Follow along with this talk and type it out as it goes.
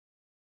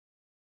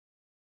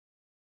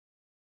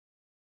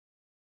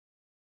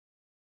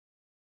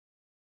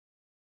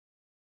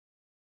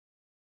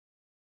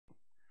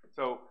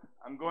So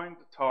I'm going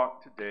to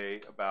talk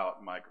today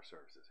about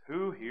microservices.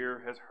 Who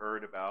here has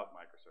heard about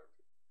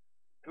microservices?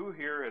 Who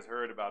here has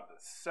heard about the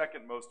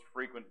second most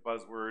frequent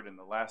buzzword in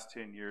the last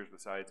 10 years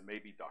besides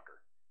maybe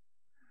Docker?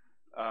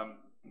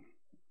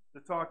 The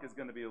talk is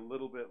going to be a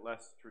little bit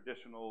less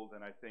traditional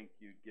than I think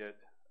you'd get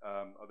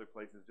other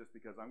places, just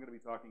because I'm going to be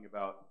talking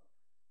about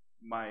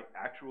my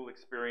actual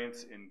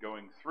experience in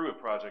going through a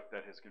project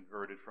that has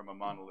converted from a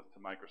monolith to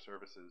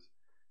microservices.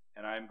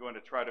 And I'm going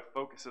to try to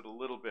focus it a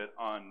little bit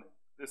on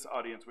this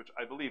audience, which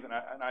I believe, and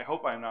I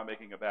hope I'm not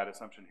making a bad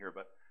assumption here,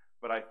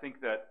 but I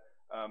think that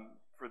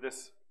for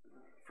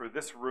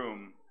this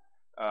room,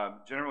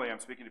 generally I'm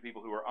speaking to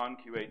people who are on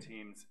QA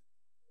teams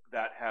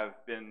that have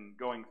been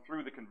going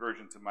through the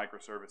conversion to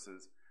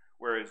microservices,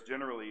 whereas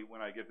generally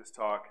when I give this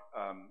talk,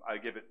 I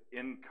give it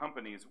in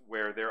companies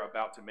where they're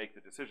about to make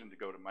the decision to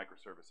go to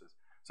microservices.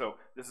 So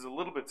this is a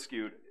little bit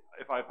skewed.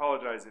 If I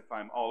apologize if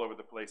I'm all over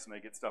the place and I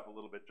get stuff a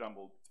little bit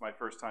jumbled, it's my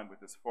first time with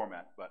this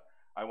format, but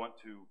I want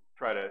to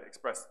try to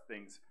express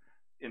things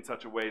in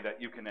such a way that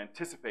you can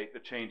anticipate the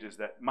changes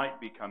that might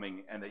be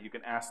coming and that you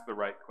can ask the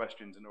right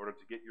questions in order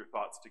to get your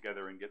thoughts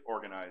together and get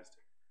organized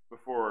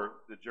before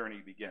the journey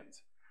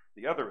begins.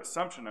 The other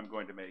assumption I'm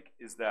going to make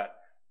is that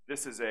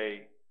this is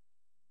a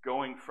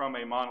going from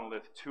a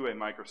monolith to a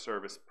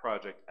microservice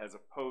project as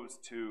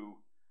opposed to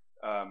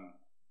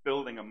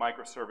building a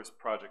microservice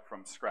project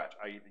from scratch.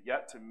 I've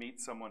yet to meet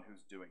someone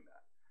who's doing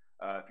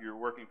that. If you're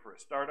working for a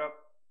startup,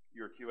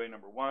 you're QA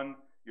number one,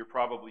 your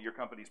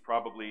company's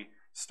probably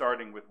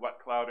starting with what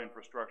cloud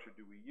infrastructure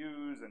do we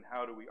use and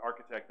how do we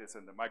architect this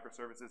into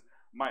microservices.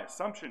 My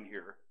assumption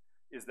here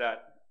is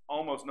that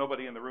almost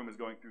nobody in the room is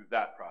going through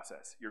that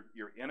process.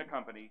 You're in a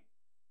company,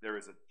 there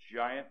is a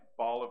giant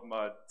ball of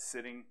mud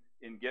sitting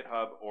in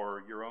GitHub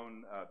or your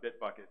own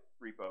Bitbucket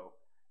repo,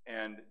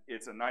 and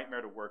it's a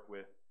nightmare to work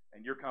with,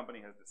 and your company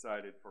has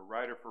decided, for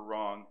right or for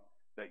wrong,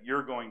 that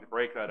you're going to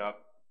break that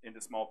up into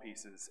small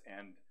pieces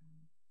and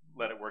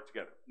let it work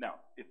together. Now,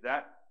 if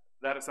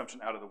that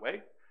assumption out of the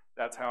way,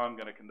 that's how I'm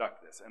going to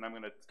conduct this, and I'm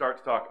going to start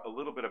to talk a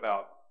little bit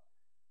about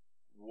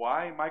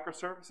why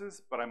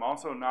microservices, but I'm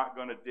also not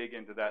going to dig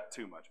into that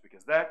too much,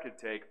 because that could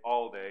take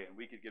all day, and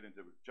we could get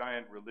into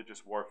giant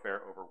religious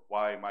warfare over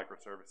why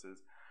microservices.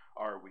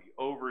 Are we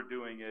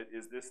overdoing it?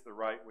 Is this the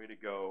right way to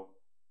go?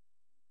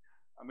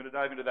 I'm going to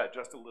dive into that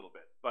just a little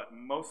bit, but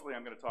mostly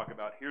I'm going to talk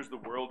about here's the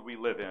world we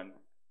live in,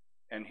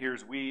 and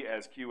here's we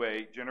as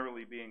QA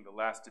generally being the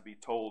last to be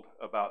told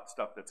about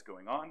stuff that's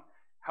going on.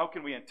 How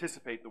can we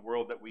anticipate the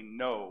world that we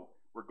know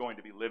we're going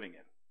to be living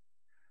in?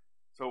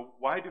 So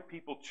why do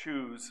people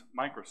choose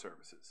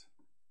microservices?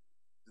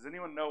 Does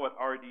anyone know what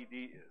RDD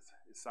is?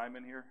 Is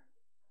Simon here?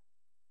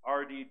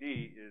 RDD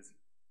is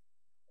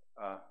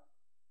a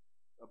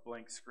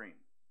blank screen.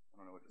 I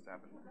don't know what just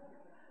happened.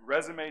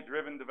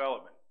 Resume-driven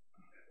development.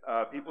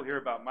 People hear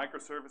about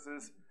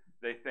microservices,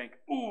 they think,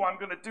 ooh, I'm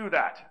going to do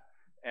that.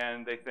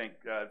 And they think,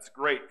 it's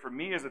great. For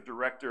me as a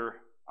director,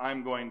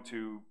 I'm going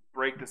to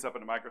break this up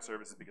into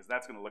microservices because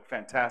that's going to look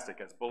fantastic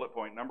as bullet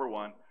point number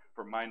one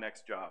for my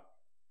next job.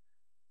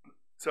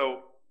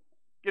 So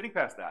getting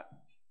past that,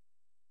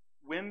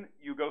 when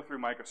you go through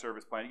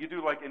microservice planning, you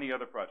do like any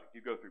other project.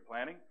 You go through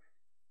planning,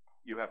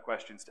 you have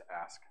questions to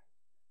ask,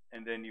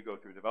 and then you go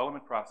through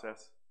development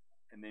process,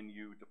 and then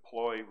you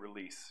deploy,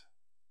 release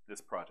this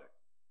project,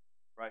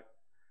 right?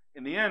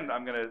 In the end,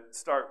 I'm going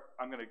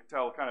to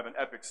tell kind of an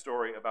epic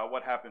story about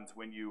what happens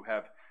when you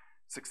have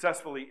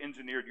successfully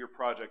engineered your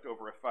project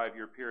over a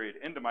 5-year period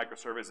into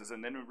microservices,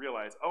 and then we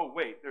realize, oh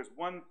wait, there's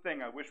one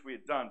thing I wish we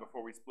had done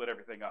before we split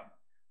everything up.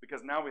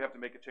 Because now we have to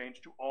make a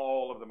change to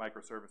all of the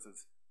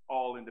microservices,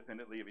 all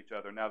independently of each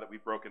other, now that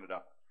we've broken it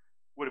up.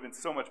 Would have been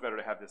so much better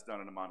to have this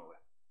done in a monolith.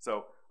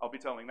 So I'll be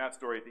telling that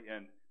story at the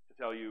end to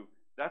tell you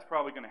that's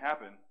probably going to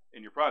happen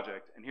in your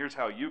project, and here's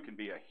how you can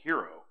be a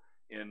hero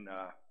in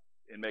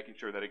making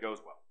sure that it goes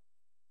well.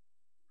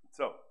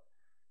 So,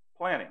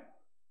 planning.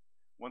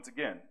 Once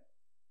again,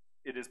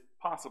 it is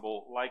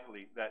possible,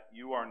 likely, that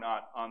you are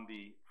not on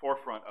the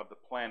forefront of the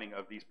planning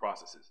of these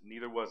processes.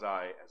 Neither was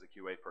I as a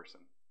QA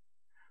person.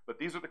 But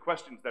these are the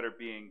questions that are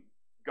being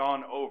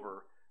gone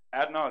over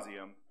ad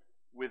nauseum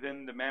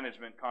within the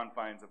management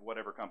confines of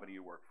whatever company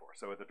you work for.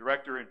 So at the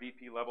director and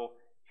VP level,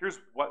 here's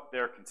what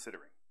they're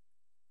considering.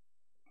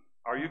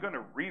 Are you going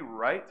to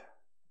rewrite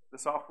the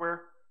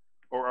software,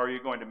 or are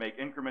you going to make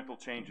incremental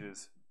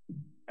changes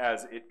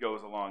as it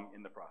goes along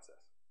in the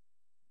process?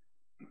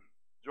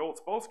 Joel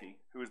Spolsky,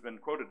 who has been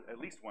quoted at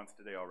least once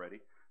today already,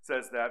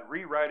 says that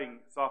rewriting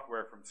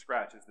software from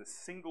scratch is the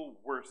single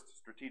worst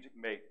strategic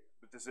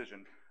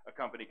decision a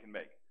company can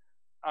make.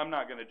 I'm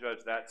not going to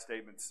judge that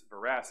statement's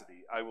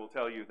veracity. I will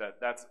tell you that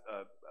that's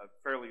a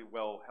fairly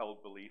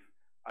well-held belief.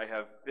 I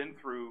have been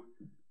through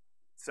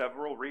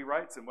several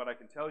rewrites, and what I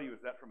can tell you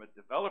is that from a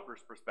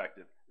developer's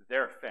perspective,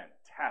 they're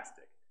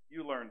fantastic.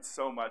 You learn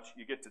so much.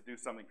 You get to do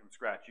something from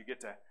scratch. You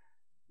get to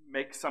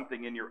make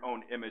something in your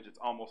own image. It's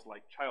almost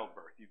like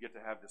childbirth. You get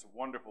to have this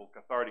wonderful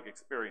cathartic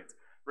experience,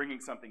 bringing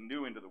something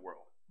new into the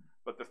world.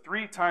 But the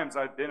 3 times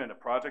I've been in a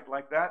project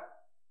like that,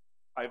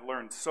 I've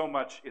learned so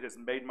much, it has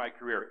made my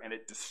career, and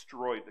it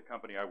destroyed the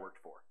company I worked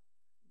for.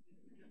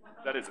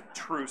 That is a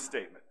true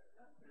statement.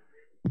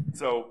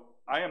 So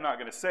I am not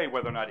going to say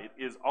whether or not it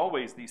is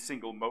always the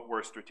single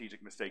worst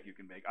strategic mistake you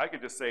can make. I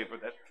can just say for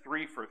that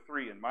 3 for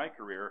 3 in my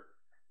career,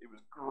 it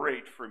was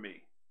great for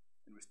me.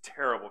 It was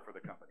terrible for the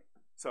company.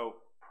 So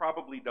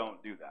probably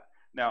don't do that.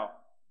 Now,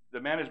 the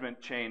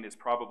management chain is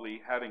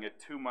probably having a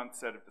 2-month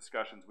set of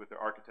discussions with their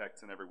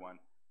architects and everyone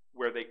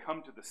where they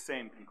come to the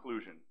same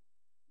conclusion,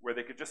 where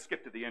they could just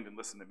skip to the end and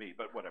listen to me,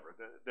 but whatever.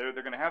 They're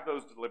going to have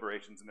those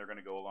deliberations and they're going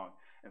to go along.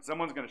 And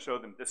someone's going to show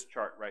them this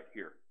chart right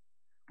here,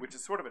 which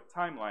is sort of a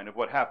timeline of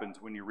what happens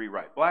when you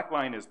rewrite. Black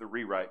line is the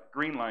rewrite.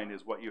 Green line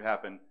is what you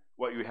have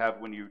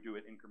when you do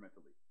it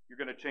incrementally. You're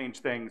going to change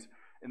things.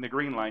 In the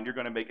green line, you're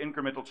going to make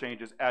incremental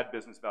changes, add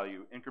business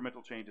value.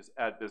 Incremental changes,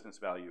 add business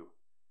value.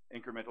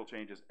 Incremental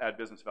changes, add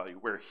business value.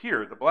 Where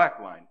here, the black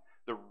line,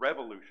 the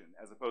revolution,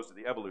 as opposed to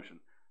the evolution,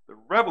 the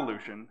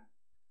revolution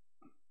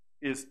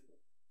is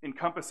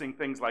encompassing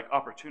things like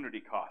opportunity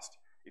cost.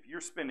 If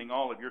you're spending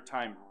all of your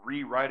time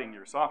rewriting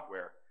your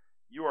software,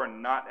 you are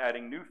not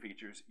adding new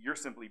features. You're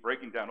simply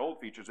breaking down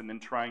old features and then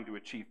trying to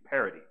achieve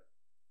parity.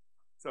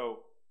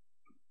 So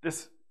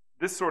this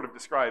sort of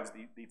describes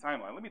the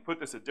timeline. Let me put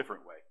this a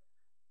different way.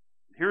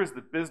 Here is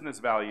the business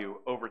value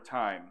over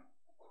time,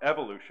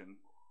 evolution,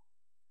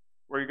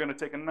 where you're going to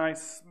take a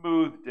nice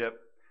smooth dip.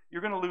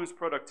 You're going to lose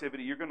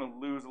productivity. You're going to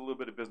lose a little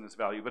bit of business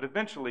value. But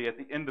eventually, at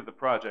the end of the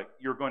project,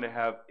 you're going to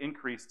have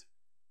increased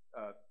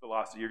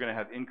velocity. You're going to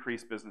have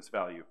increased business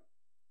value.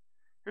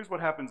 Here's what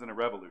happens in a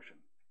revolution.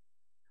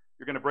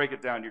 You're going to break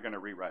it down. You're going to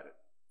rewrite it.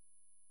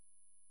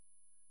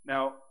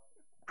 Now,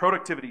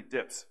 productivity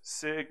dips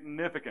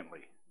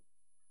significantly.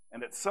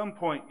 And at some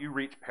point, you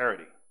reach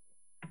parity.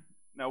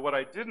 Now, what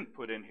I didn't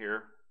put in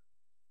here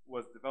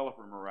was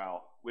developer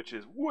morale, which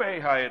is way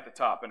high at the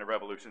top in a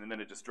revolution, and then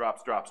it just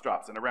drops, drops,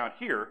 drops. And around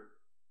here,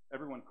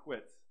 everyone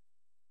quits,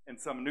 and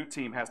some new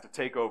team has to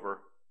take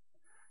over.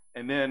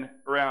 And then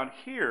around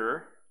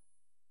here,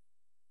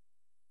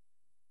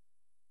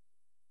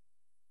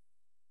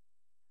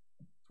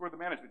 it's where the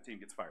management team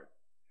gets fired.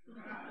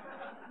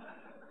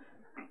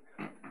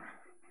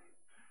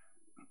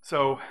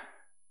 So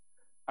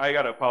I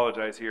got to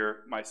apologize here.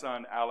 My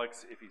son,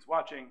 Alex, if he's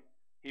watching,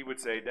 he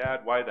would say,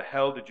 "Dad, why the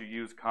hell did you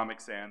use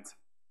Comic Sans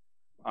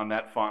on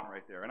that font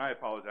right there?" And I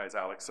apologize,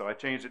 Alex. So I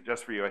changed it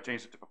just for you. I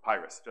changed it to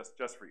Papyrus, just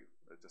for you.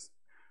 I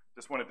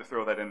just wanted to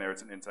throw that in there.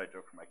 It's an inside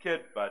joke for my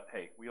kid, but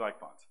hey, we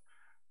like fonts.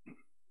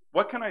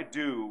 What can I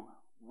do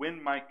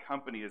when my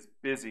company is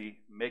busy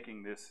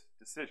making this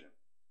decision?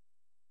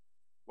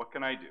 What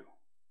can I do?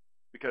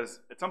 Because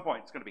at some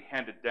point, it's going to be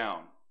handed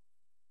down.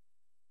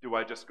 Do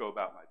I just go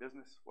about my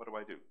business? What do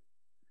I do?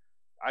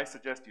 I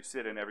suggest you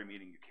sit in every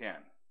meeting you can.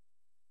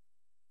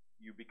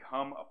 You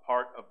become a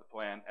part of the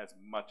plan as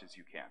much as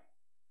you can.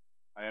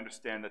 I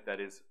understand that that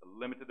is a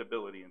limited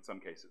ability in some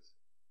cases,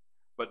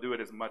 but do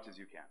it as much as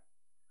you can.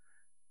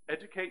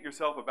 Educate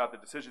yourself about the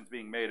decisions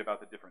being made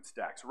about the different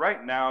stacks.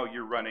 Right now,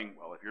 you're running,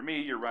 well, if you're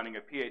me, you're running a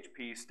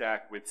PHP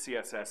stack with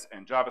CSS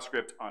and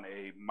JavaScript on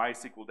a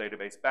MySQL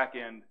database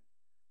backend,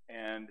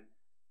 and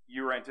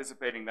you're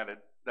anticipating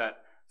that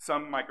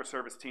some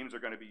microservice teams are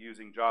going to be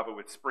using Java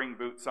with Spring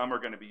Boot, some are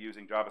going to be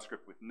using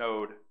JavaScript with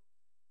Node.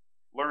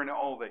 Learn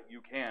all that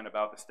you can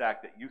about the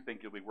stack that you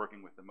think you'll be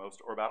working with the most,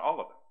 or about all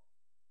of them.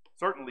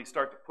 Certainly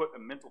start to put a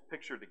mental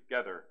picture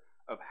together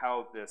of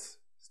how this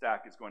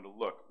stack is going to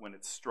look when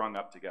it's strung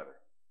up together.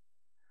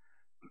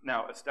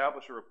 Now,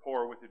 establish a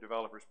rapport with your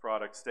developers,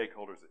 products,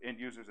 stakeholders, end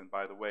users, and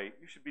by the way,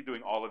 you should be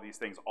doing all of these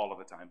things all of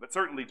the time, but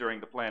certainly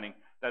during the planning,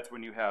 that's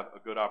when you have a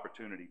good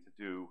opportunity to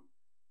do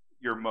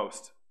your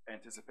most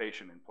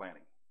anticipation and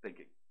planning,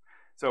 thinking.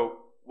 So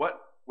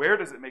where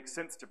does it make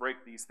sense to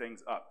break these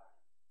things up?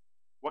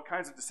 What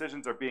kinds of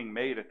decisions are being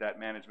made at that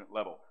management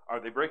level? Are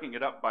they breaking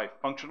it up by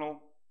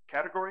functional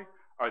category?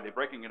 Are they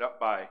breaking it up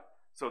by,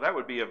 so that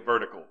would be a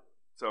vertical.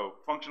 So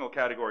functional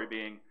category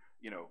being,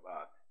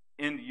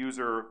 end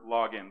user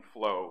login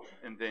flow,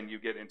 and then you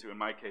get into, in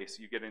my case,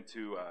 you get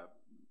into,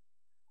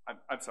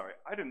 I'm sorry,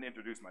 I didn't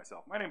introduce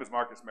myself. My name is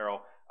Marcus Merrell.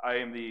 I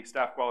am the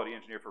staff quality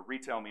engineer for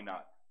Retail Me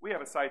Not. We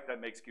have a site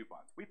that makes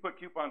coupons. We put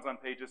coupons on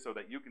pages so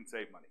that you can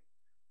save money,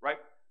 right?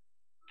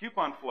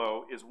 Coupon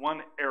flow is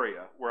one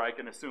area where I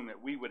can assume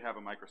that we would have a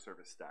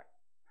microservice stack.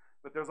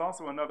 But there's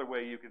also another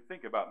way you can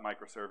think about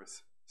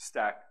microservice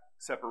stack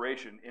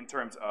separation in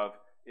terms of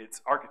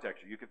its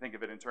architecture. You can think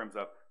of it in terms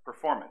of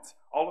performance.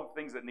 All of the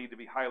things that need to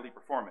be highly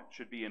performant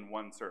should be in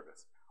one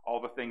service.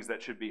 All the things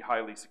that should be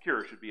highly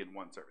secure should be in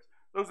one service.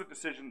 Those are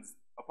decisions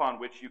upon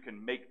which you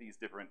can make these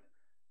different,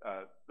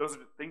 those are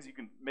the things you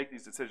can make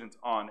these decisions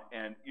on,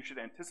 and you should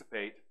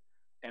anticipate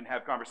and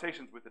have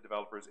conversations with the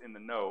developers in the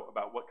know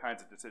about what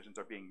kinds of decisions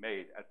are being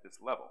made at this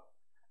level.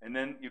 And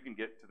then you can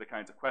get to the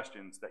kinds of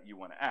questions that you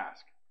want to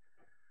ask.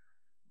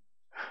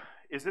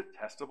 Is it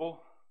testable?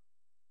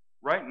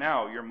 Right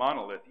now, your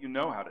monolith, you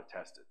know how to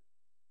test it.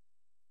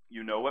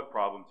 You know what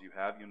problems you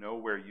have. You know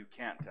where you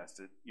can't test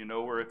it. You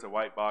know where it's a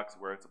white box,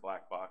 where it's a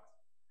black box.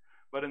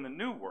 But in the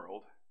new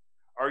world,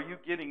 Are you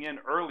getting in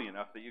early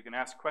enough that you can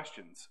ask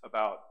questions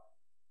about,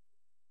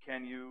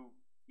 can you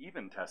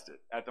even test it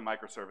at the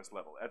microservice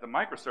level? At the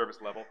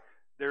microservice level,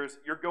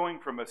 you're going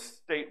from a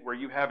state where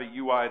you have a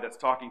UI that's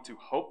talking to,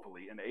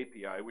 hopefully, an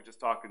API, which is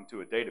talking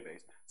to a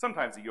database.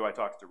 Sometimes the UI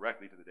talks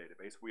directly to the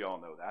database. We all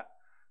know that.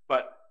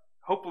 But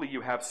hopefully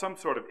you have some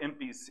sort of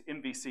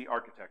MVC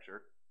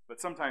architecture, but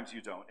sometimes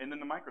you don't. And in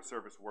the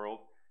microservice world,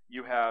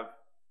 you have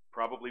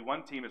probably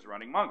one team is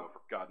running Mongo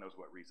for God knows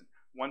what reason.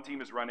 One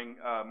team is running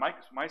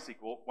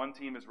MySQL. One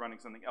team is running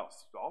something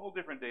else. So all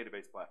different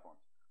database platforms,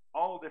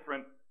 all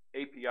different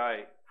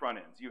API front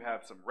ends. You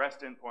have some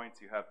REST endpoints.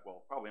 You have,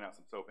 well, probably not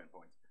some SOAP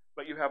endpoints,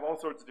 but you have all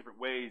sorts of different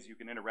ways you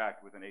can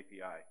interact with an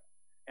API.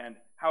 And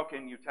how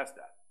can you test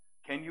that?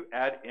 Can you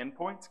add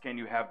endpoints? Can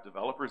you have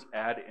developers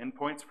add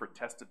endpoints for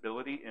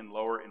testability in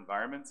lower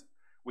environments?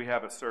 We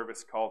have a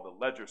service called the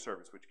Ledger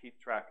service, which keeps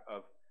track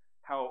of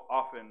how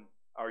often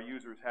our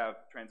users have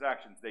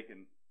transactions. They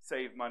can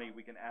save money.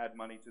 We can add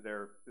money to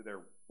their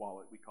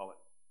wallet, we call it.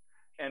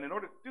 And in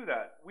order to do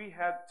that, we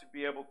had to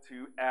be able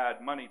to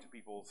add money to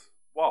people's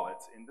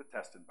wallets in the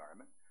test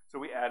environment. So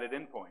we added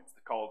endpoints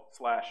called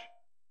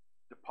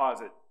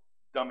 /deposit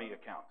dummy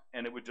account.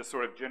 And it would just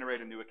sort of generate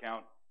a new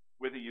account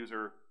with a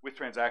user, with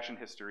transaction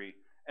history,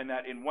 and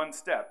that in one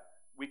step,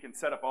 we can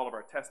set up all of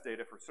our test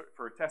data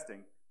for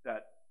testing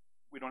that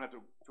we don't have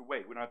to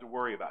wait. We don't have to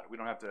worry about it. We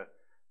don't have to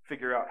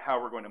figure out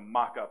how we're going to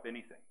mock up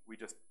anything. We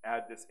just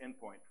add this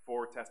endpoint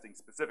for testing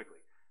specifically.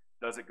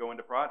 Does it go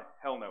into prod?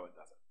 Hell no, it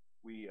doesn't.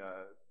 We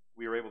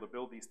are able to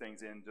build these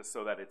things in just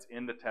so that it's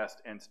in the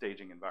test and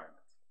staging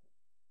environments.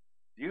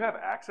 Do you have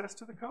access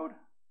to the code?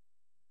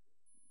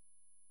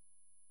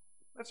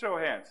 Let's show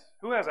of hands.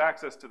 Who has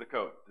access to the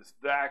code?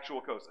 The actual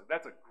code.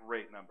 That's a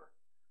great number.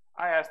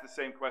 I asked the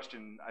same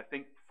question, I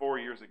think, 4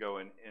 years ago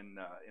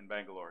in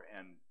Bangalore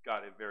and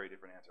got a very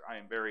different answer. I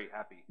am very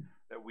happy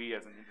that we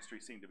as an industry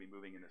seem to be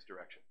moving in this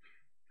direction.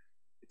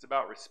 It's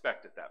about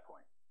respect at that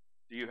point.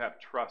 Do you have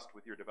trust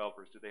with your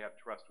developers? Do they have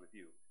trust with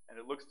you? And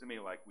it looks to me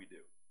like we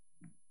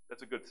do.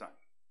 That's a good sign.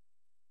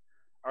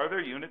 Are there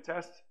unit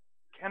tests?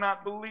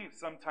 Cannot believe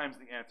sometimes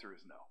the answer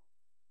is no.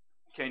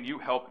 Can you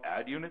help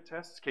add unit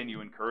tests? Can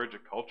you encourage a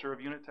culture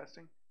of unit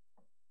testing?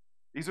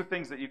 These are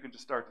things that you can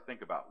just start to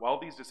think about. While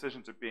these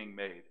decisions are being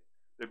made,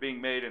 they're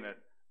being made in a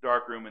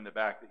dark room in the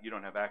back that you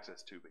don't have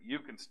access to, but you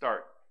can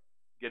start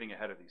getting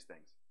ahead of these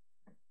things.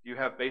 You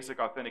have basic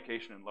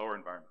authentication in lower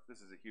environments. This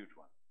is a huge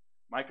one.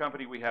 My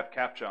company, we have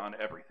CAPTCHA on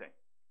everything.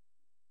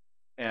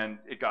 And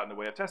it got in the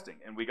way of testing.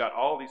 And we got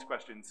all these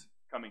questions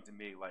coming to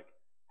me like,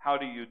 how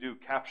do you do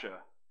CAPTCHA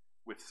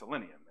with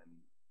Selenium? And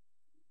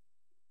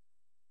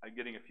I'm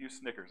getting a few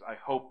snickers. I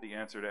hope the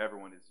answer to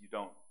everyone is you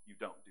don't do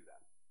that.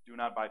 Do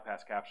not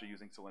bypass CAPTCHA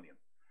using Selenium.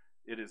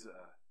 It is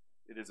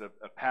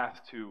a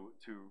path to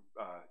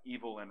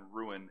evil and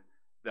ruin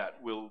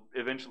that will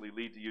eventually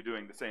lead to you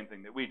doing the same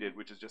thing that we did,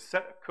 which is just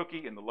set a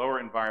cookie in the lower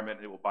environment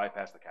and it will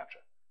bypass the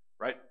CAPTCHA.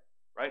 Right?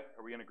 Right?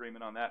 Are we in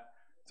agreement on that?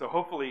 So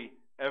hopefully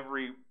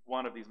every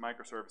one of these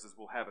microservices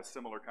will have a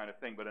similar kind of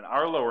thing, but in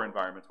our lower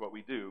environments, what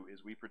we do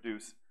is we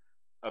produce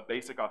a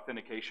basic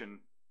authentication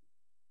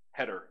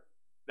header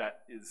that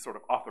is sort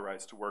of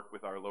authorized to work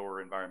with our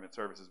lower environment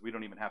services. We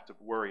don't even have to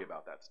worry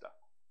about that stuff.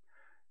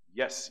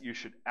 Yes, you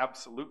should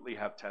absolutely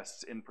have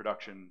tests in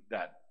production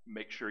that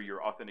make sure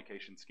your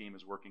authentication scheme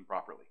is working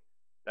properly.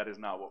 That is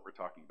not what we're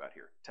talking about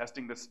here.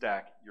 Testing the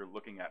stack you're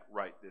looking at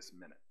right this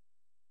minute.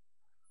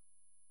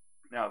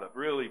 Now, the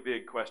really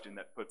big question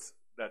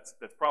that's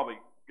probably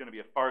going to be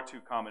a far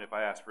too common if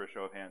I ask for a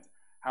show of hands.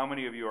 How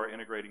many of you are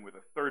integrating with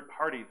a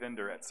third-party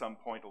vendor at some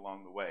point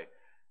along the way?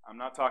 I'm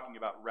not talking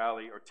about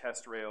Rally or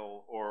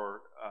TestRail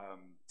or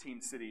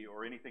TeamCity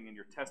or anything in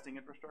your testing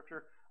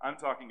infrastructure. I'm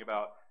talking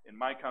about, in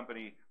my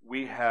company,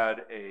 we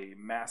had a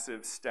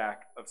massive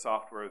stack of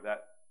software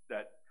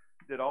that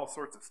did all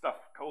sorts of stuff,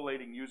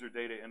 collating user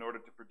data in order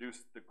to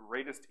produce the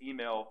greatest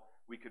email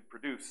we could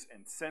produce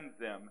and send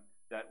them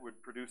that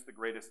would produce the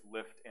greatest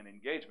lift and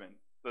engagement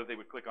so that they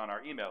would click on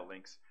our email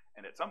links.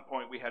 And at some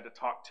point, we had to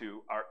talk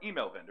to our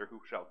email vendor, who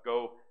shall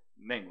go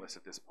nameless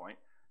at this point.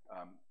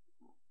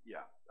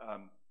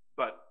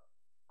 But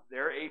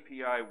their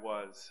API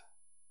was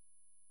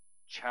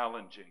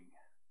challenging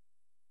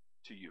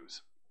to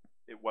use.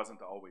 It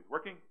wasn't always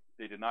working.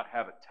 They did not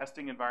have a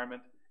testing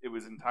environment. It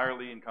was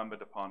entirely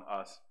incumbent upon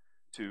us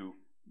to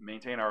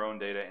maintain our own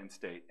data and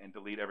state and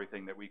delete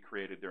everything that we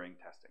created during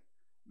testing.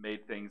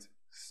 Made things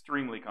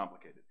extremely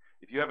complicated.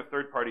 If you have a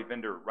third-party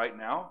vendor right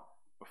now,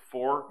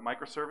 before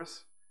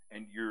microservice,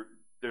 and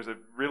there's a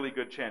really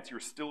good chance you're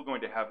still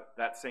going to have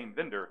that same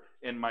vendor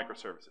in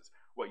microservices.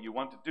 What you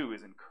want to do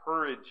is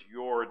encourage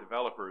your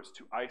developers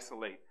to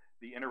isolate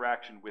the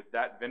interaction with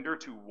that vendor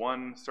to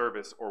one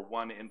service or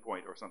one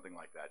endpoint or something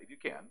like that, if you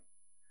can.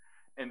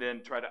 And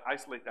then try to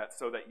isolate that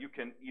so that you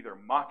can either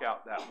mock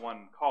out that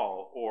one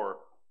call or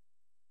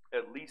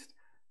at least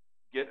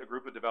get a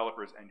group of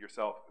developers and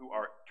yourself who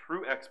are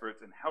true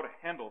experts in how to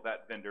handle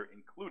that vendor,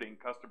 including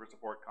customer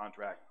support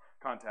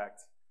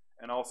contacts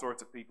and all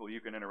sorts of people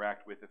you can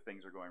interact with if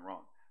things are going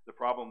wrong. The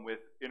problem with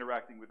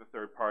interacting with a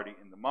third party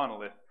in the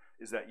monolith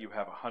is that you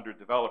have 100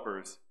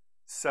 developers,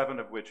 7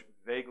 of which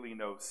vaguely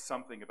know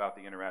something about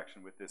the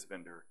interaction with this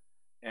vendor,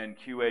 and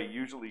QA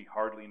usually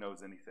hardly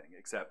knows anything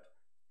except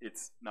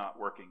it's not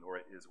working or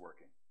it is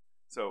working.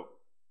 So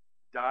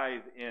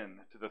dive in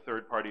to the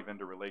third-party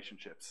vendor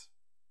relationships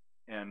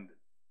and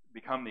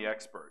become the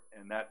expert,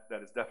 and that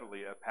is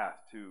definitely a path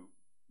to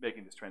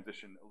making this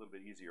transition a little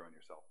bit easier on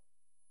yourself.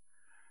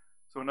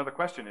 So another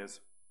question is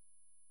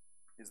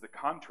the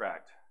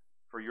contract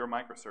for your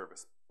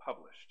microservice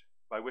published?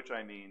 By which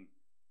I mean,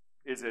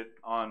 is it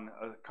on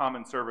a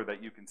common server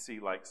that you can see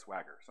like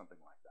Swagger, something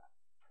like that?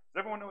 Does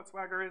everyone know what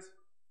Swagger is?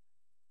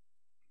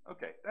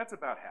 Okay, that's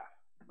about half,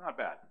 not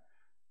bad.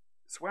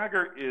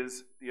 Swagger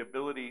is the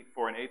ability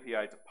for an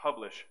API to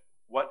publish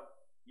what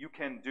you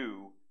can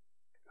do,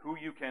 who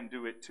you can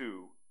do it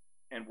to,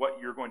 and what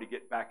you're going to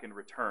get back in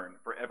return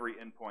for every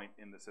endpoint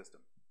in the system.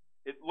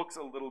 It looks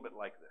a little bit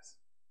like this.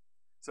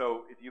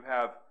 So if you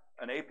have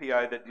an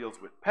API that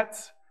deals with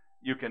pets,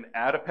 you can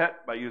add a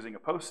pet by using a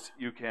post.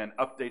 You can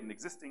update an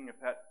existing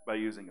pet by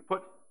using a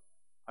put.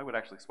 I would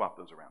actually swap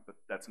those around, but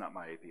that's not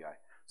my API.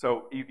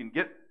 So you can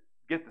get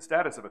the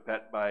status of a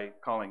pet by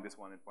calling this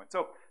one endpoint.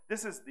 So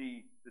this is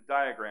the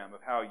diagram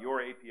of how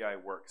your API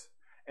works.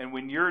 And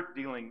when you're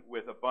dealing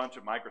with a bunch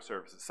of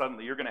microservices,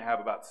 suddenly you're going to have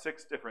about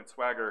 6 different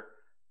Swagger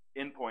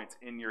endpoints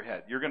in your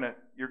head. You're going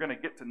to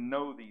get to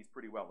know these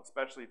pretty well,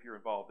 especially if you're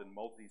involved in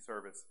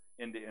multi-service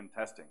end-to-end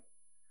testing.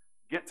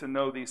 Get to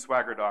know these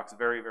Swagger docs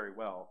very, very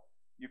well.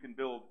 You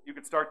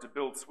can start to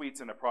build suites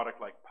in a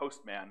product like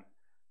Postman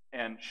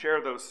and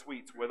share those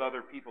suites with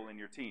other people in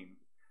your team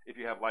if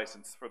you have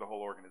license for the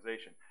whole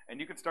organization. And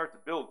you can start to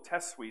build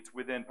test suites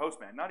within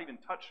Postman, not even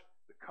touch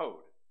the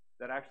code.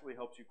 That actually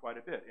helps you quite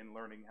a bit in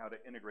learning how to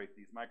integrate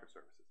these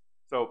microservices.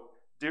 So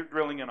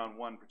drilling in on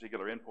one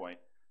particular endpoint,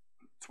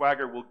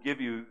 Swagger will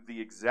give you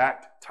the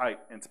exact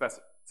type and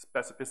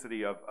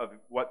specificity of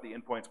what the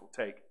endpoints will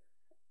take,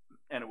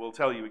 and it will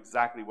tell you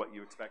exactly what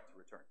you expect to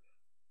return.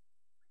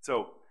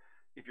 So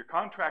if your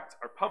contracts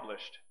are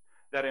published,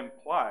 that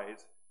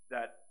implies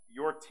that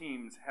your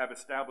teams have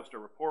established a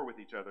rapport with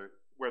each other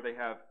where they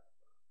have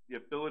the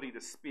ability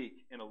to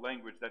speak in a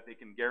language that they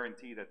can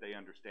guarantee that they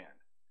understand.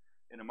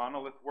 In a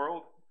monolith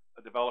world,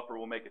 a developer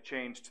will make a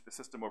change to the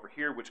system over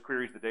here, which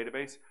queries the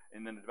database,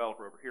 and then the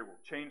developer over here will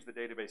change the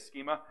database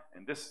schema,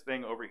 and this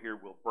thing over here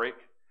will break,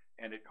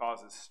 and it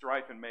causes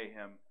strife and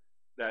mayhem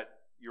that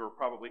you're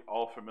probably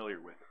all familiar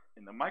with.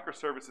 In the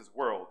microservices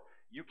world,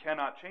 you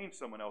cannot change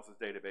someone else's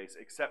database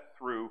except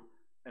through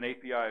an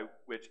API,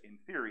 which in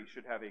theory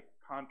should have a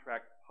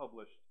contract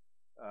published,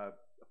 a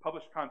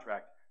published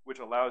contract, which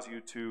allows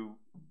you to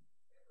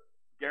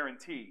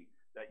guarantee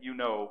that you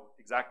know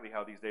exactly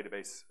how these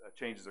database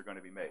changes are going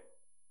to be made.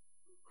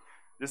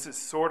 This is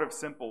sort of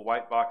simple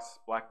white box,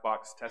 black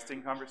box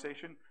testing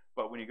conversation,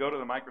 but when you go to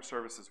the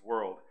microservices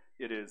world,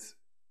 it is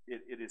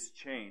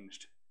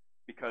changed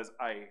because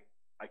I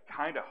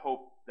kind of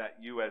hope that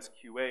you as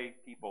QA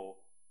people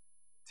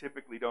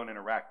typically don't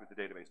interact with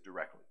the database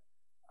directly.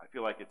 I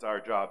feel like it's our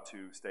job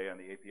to stay on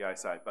the API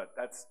side, but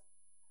that's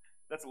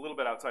a little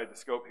bit outside the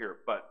scope here.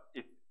 But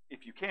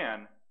if you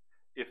can,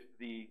 if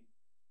the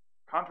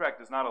contract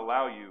does not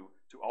allow you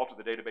to alter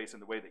the database in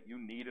the way that you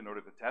need in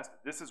order to test,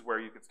 this is where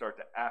you could start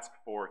to ask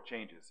for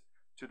changes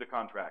to the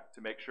contract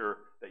to make sure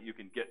that you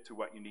can get to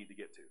what you need to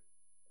get to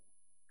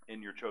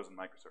in your chosen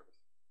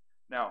microservice.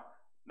 Now,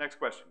 next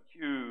question,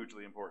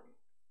 hugely important.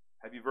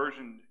 Have you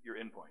versioned your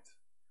endpoints?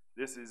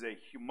 This is a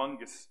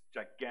humongous,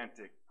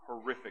 gigantic,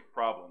 horrific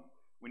problem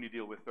when you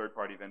deal with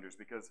third-party vendors,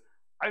 because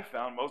I've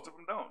found most of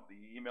them don't.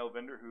 The email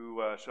vendor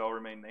who shall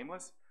remain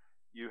nameless,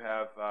 you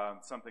have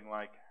something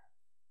like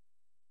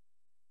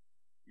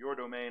your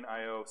domain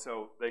IO,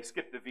 so they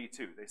skip the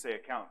V2. They say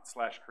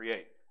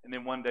account/create, and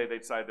then one day they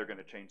decide they're going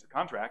to change the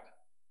contract,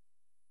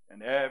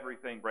 and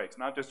everything breaks.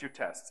 Not just your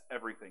tests,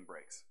 everything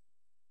breaks.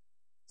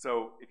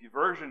 So if you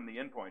version the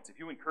endpoints, if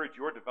you encourage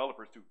your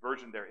developers to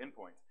version their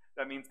endpoints,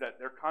 that means that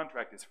their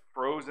contract is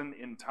frozen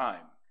in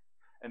time,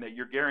 and that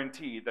you're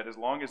guaranteed that as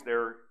long as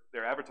they're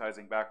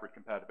advertising backward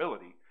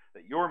compatibility,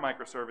 that your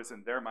microservice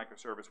and their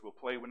microservice will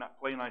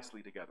play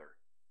nicely together,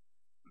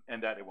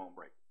 and that it won't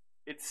break.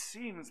 It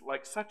seems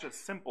like such a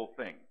simple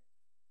thing,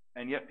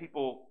 and yet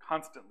people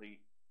constantly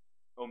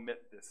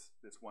omit this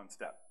one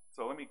step.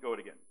 So let me go it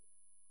again.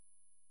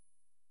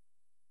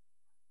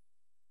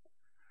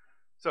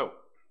 So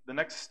the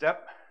next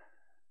step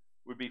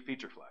would be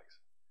feature flags.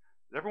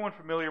 Is everyone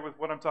familiar with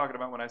what I'm talking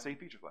about when I say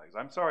feature flags?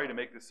 I'm sorry to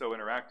make this so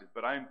interactive,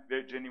 but I'm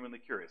very genuinely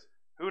curious.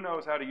 Who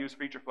knows how to use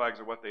feature flags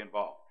or what they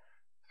involve?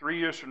 3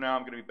 years from now,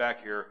 I'm going to be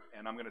back here,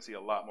 and I'm going to see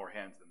a lot more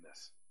hands than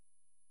this.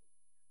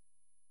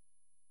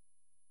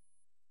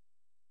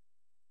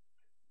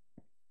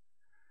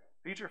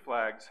 Feature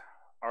flags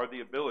are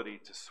the ability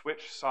to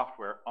switch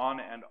software on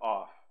and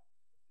off,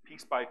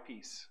 piece by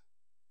piece,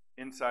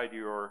 inside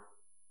your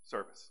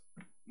service.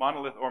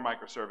 Monolith or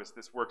microservice,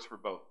 this works for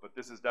both, but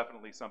this is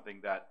definitely something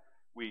that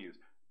we use.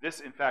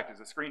 This, in fact, is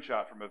a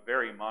screenshot from a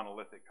very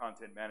monolithic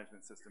content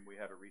management system we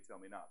have at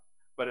RetailMeNot.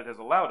 but it has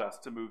allowed us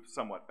to move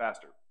somewhat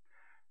faster.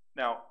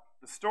 Now,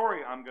 the story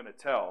I'm going to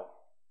tell,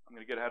 I'm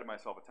going to get ahead of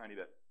myself a tiny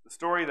bit. The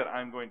story that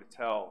I'm going to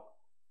tell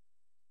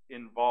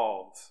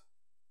involves,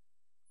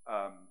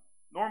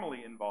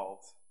 normally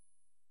involves,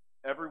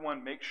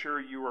 everyone make sure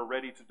you are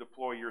ready to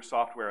deploy your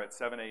software at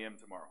 7 a.m.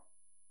 tomorrow.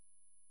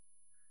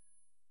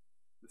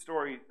 The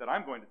story that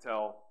I'm going to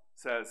tell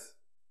says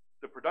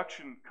the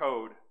production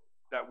code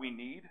that we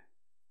need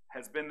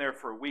has been there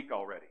for a week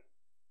already.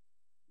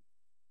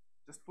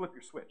 Just flip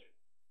your switch.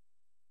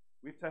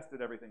 We've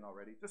tested everything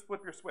already. Just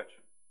flip your switch.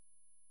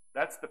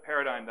 That's the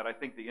paradigm that I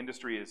think the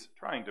industry is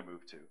trying to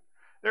move to.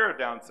 There are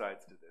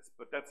downsides to this,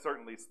 but that's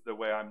certainly the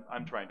way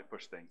I'm trying to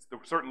push things.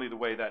 Certainly the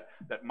way that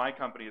my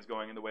company is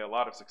going and the way a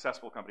lot of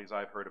successful companies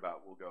I've heard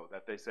about will go,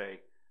 that they say,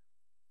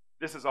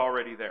 this is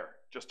already there,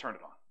 just turn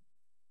it on.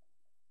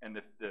 And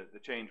the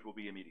change will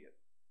be immediate.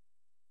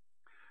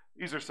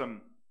 These are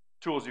some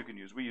tools you can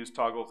use. We use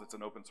Toggles. It's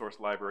an open source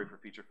library for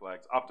feature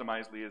flags.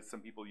 Optimizely is some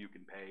people you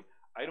can pay.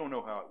 I don't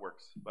know how it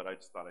works, but I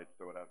just thought I'd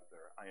throw it out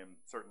there. I am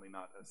certainly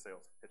not a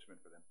sales pitchman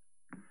for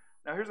them.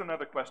 Now here's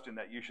another question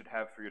that you should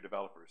have for your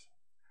developers.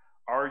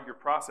 Are your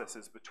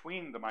processes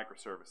between the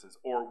microservices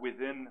or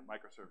within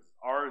microservices,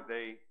 are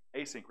they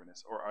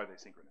asynchronous or are they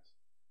synchronous?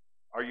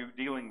 Are you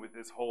dealing with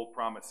this whole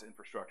promise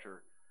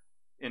infrastructure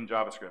in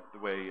JavaScript the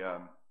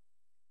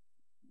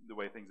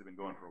way things have been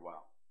going for a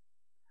while?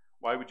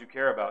 Why would you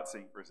care about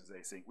sync versus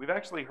async? We've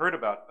actually heard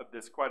about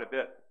this quite a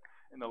bit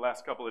in the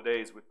last couple of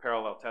days with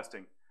parallel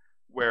testing,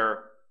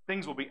 where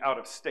things will be out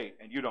of state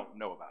and you don't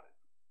know about it.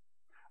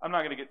 I'm not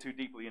going to get too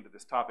deeply into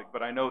this topic,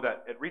 but I know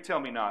that at Retail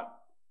Me Not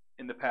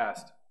in the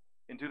past,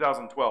 in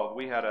 2012,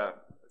 we had a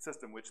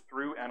system which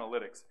through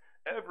analytics,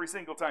 every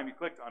single time you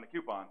clicked on a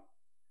coupon,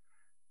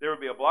 there would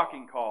be a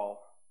blocking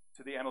call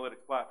to the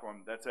analytics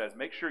platform that says,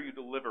 make sure you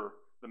deliver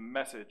the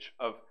message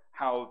of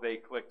how they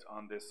clicked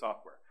on this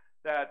software.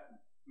 That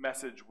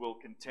message will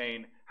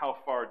contain how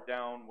far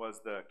down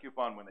was the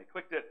coupon when they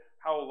clicked it,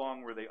 how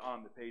long were they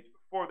on the page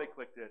before they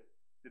clicked it,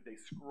 did they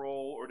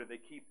scroll or did they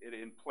keep it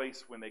in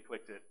place when they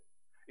clicked it.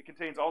 It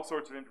contains all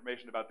sorts of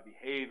information about the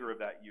behavior of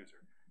that user.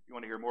 If you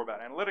want to hear more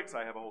about analytics,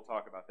 I have a whole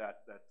talk about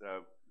that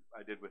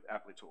I did with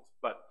Aptly Tools.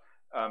 But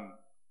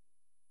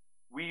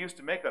we used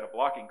to make that a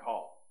blocking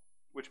call,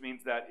 which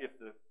means that if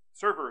the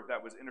server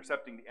that was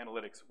intercepting the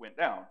analytics went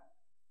down,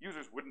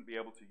 users wouldn't be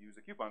able to use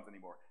the coupons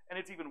anymore. And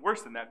it's even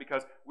worse than that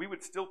because we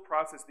would still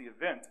process the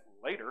event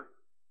later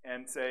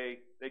and say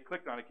they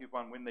clicked on a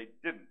coupon when they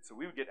didn't. So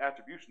we would get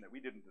attribution that we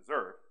didn't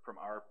deserve from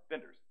our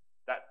vendors.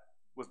 That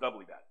was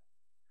doubly bad.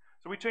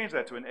 So we changed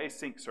that to an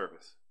async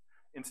service.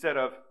 Instead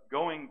of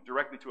going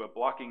directly to a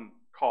blocking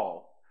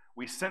call,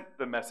 we sent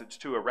the message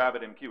to a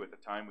RabbitMQ. At the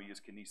time, we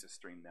use Kinesis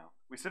Stream now.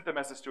 We sent the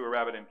message to a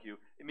RabbitMQ,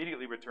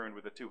 immediately returned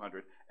with a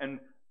 200. And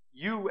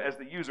you, as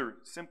the user,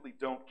 simply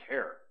don't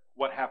care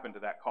what happened to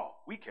that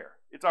call. We care.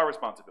 It's our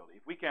responsibility.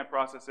 If we can't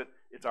process it,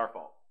 it's our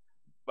fault.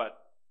 But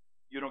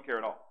you don't care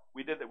at all.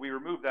 We did that. We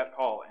removed that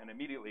call, and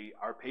immediately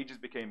our pages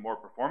became more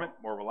performant,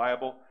 more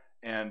reliable,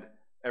 and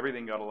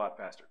everything got a lot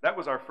faster. That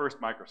was our first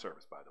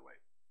microservice, by the way.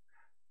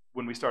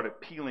 When we started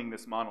peeling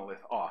this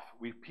monolith off,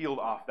 we peeled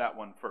off that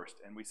one first,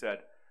 and we said,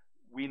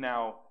 we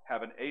now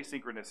have an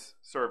asynchronous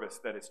service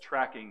that is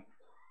tracking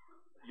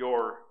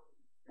your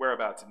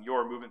whereabouts and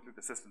your movement through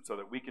the system so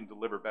that we can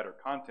deliver better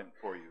content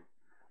for you.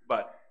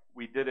 But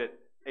we did it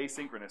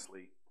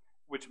asynchronously,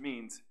 which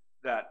means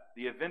that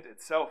the event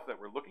itself that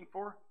we're looking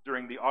for,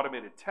 during the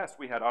automated test,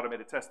 we had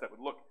automated tests that would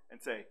look and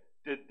say,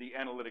 did the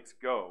analytics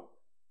go?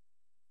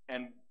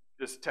 And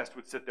this test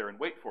would sit there and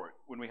wait for it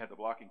when we had the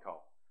blocking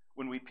call.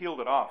 When we peeled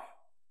it off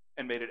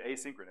and made it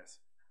asynchronous,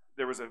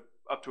 there was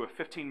up to a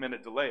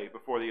 15-minute delay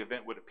before the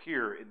event would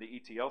appear in the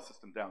ETL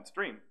system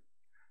downstream.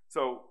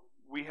 So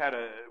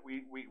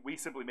we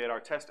simply made our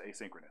test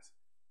asynchronous.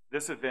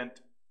 This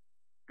event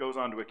goes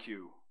onto a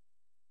queue.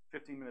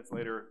 15 minutes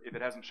later, if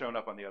it hasn't shown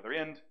up on the other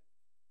end,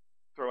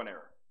 throw an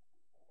error.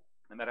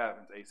 And that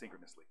happens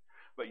asynchronously.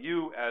 But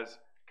you, as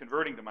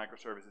converting to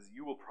microservices,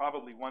 you will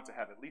probably want to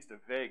have at least a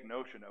vague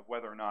notion of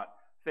whether or not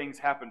things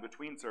happen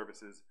between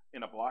services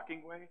in a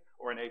blocking way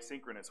or an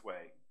asynchronous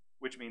way,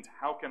 which means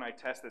how can I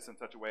test this in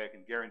such a way I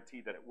can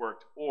guarantee that it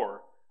worked,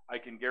 or I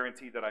can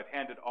guarantee that I've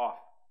handed off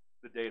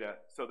the data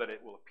so that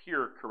it will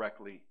appear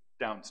correctly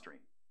downstream.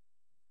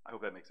 I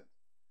hope that makes sense.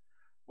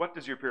 What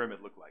does your pyramid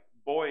look like?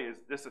 Boy, is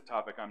this a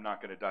topic I'm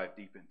not going to dive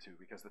deep into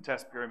because the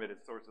test pyramid is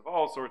source of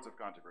all sorts of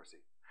controversy.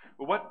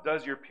 But what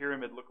does your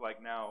pyramid look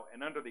like now?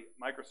 And under the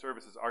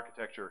microservices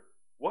architecture,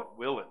 what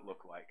will it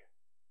look like?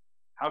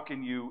 How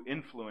can you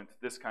influence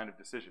this kind of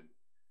decision?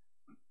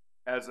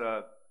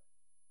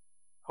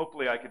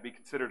 Hopefully I could be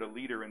considered a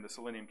leader in the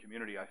Selenium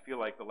community. I feel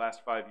like the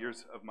last 5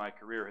 years of my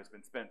career has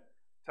been spent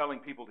telling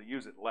people to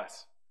use it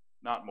less,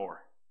 not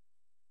more.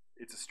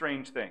 It's a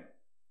strange thing.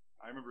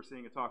 I remember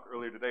seeing a talk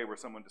earlier today where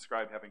someone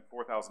described having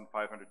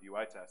 4,500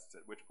 UI tests,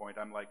 at which point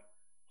I'm like,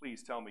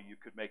 please tell me you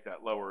could make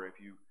that lower if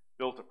you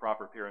built a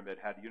proper pyramid,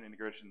 had unit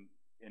integration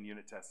and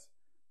unit tests,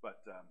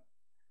 but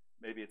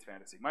maybe it's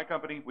fantasy. My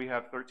company, we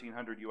have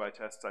 1,300 UI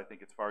tests. I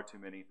think it's far too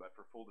many, but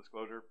for full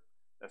disclosure,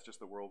 That's just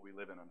the world we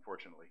live in,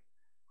 unfortunately.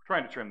 We're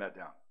trying to trim that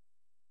down.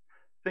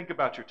 Think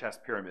about your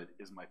test pyramid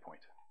is my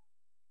point.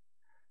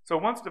 So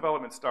once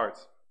development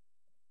starts,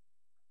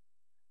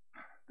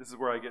 this is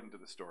where I get into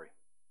the story.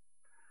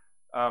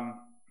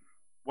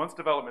 Once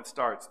development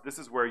starts, this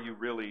is where you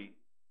really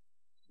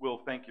will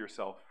thank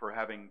yourself for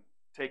having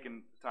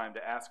taken the time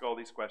to ask all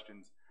these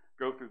questions,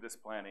 go through this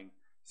planning,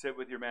 sit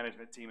with your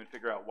management team and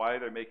figure out why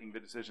they're making the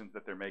decisions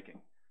that they're making.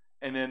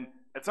 And then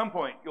at some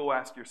point, you'll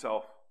ask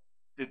yourself,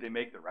 did they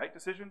make the right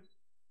decision?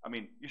 I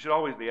mean, you should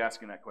always be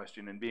asking that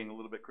question and being a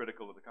little bit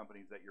critical of the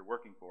companies that you're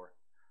working for.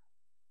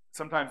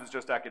 Sometimes it's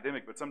just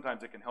academic, but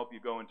sometimes it can help you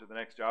go into the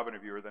next job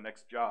interview or the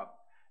next job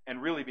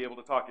and really be able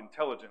to talk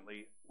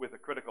intelligently with a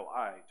critical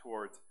eye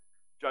towards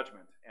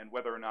judgment and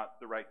whether or not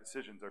the right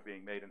decisions are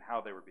being made and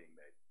how they were being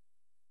made.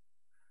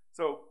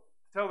 So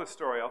to tell this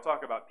story, I'll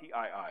talk about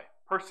PII,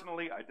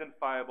 personally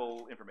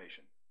identifiable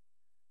information.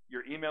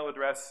 Your email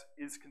address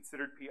is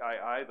considered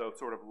PII, though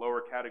sort of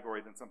lower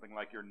category than something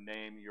like your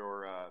name,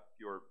 your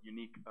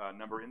unique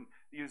number. In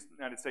the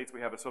United States, we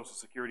have a social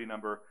security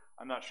number.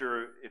 I'm not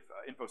sure if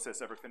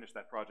Infosys ever finished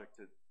that project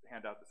to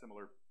hand out the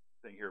similar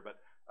thing here, but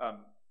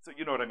so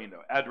you know what I mean,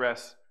 though.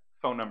 Address,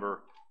 phone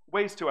number,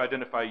 ways to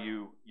identify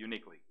you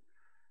uniquely.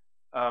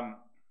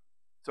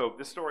 So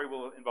this story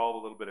will involve a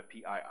little bit of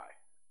PII.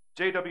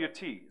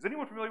 JWT. Is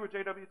anyone familiar with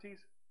JWTs?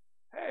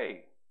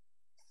 Hey,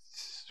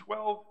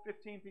 12,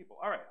 15 people.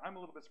 All right, I'm a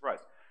little bit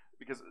surprised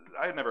because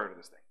I had never heard of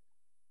this thing.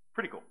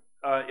 Pretty cool.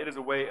 It is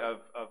a way of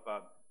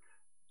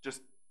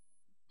just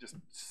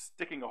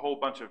sticking a whole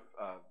bunch of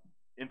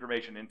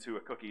information into a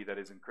cookie that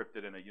is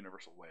encrypted in a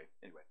universal way.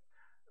 Anyway,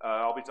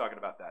 I'll be talking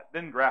about that.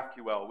 Then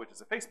GraphQL, which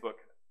is a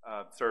Facebook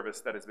service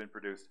that has been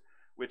produced,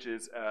 which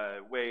is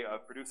a way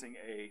of producing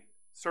a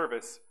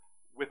service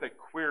with a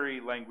query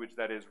language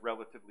that is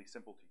relatively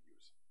simple to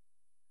use.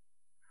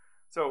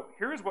 So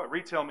here's what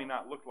Retail Me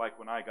Not looked like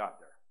when I got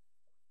there.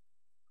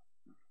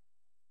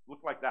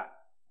 Looked like that,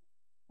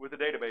 with a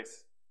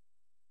database,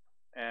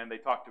 and they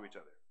talk to each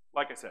other.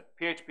 Like I said,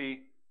 PHP,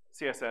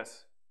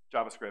 CSS,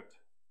 JavaScript,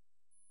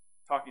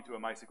 talking to a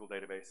MySQL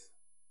database,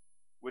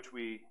 which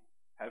we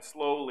have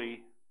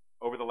slowly,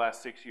 over the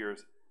last 6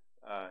 years,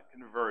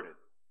 converted.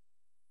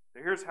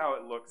 So here's how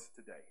it looks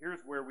today. Here's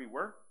where we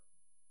were,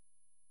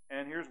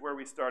 and here's where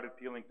we started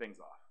peeling things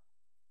off.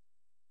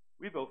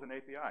 We built an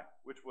API,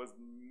 which was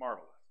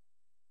marvelous.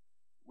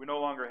 We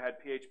no longer had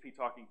PHP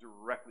talking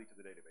directly to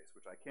the database,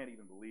 which I can't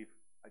even believe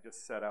I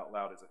just said out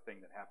loud as a thing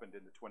that happened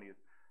in the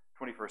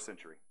 21st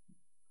century.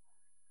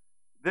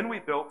 Then we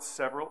built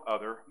several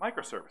other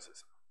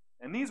microservices.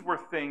 And these were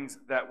things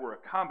that were a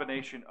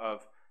combination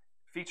of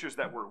features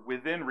that were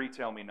within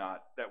Retail Me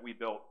Not that we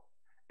built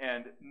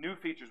and new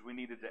features we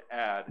needed to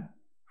add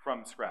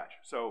from scratch.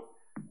 So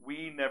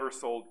we never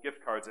sold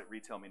gift cards at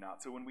Retail Me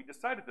Not. So when we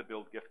decided to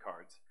build gift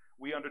cards,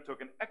 we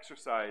undertook an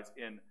exercise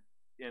in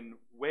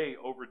way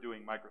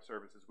overdoing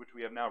microservices, which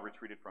we have now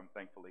retreated from,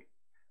 thankfully.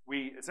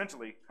 We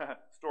essentially,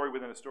 story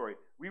within a story,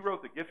 we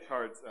wrote the gift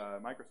cards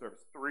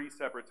microservice 3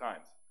 separate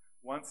times.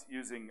 Once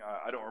using,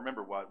 I don't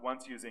remember what,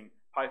 once using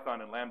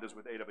Python and Lambdas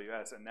with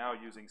AWS, and now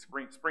using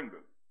Spring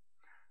Boot.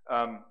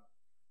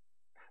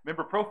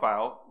 Member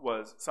Profile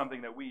was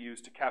something that we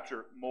used to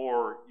capture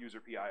more user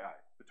PII.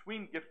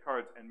 Between gift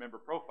cards and Member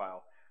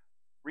Profile,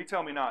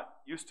 Retail Me Not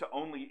used to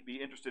only be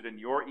interested in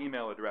your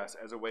email address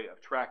as a way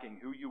of tracking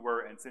who you were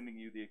and sending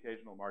you the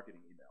occasional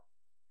marketing email.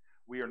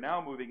 We are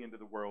now moving into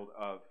the world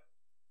of,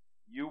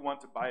 you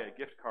want to buy a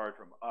gift card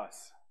from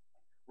us.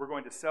 We're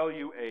going to sell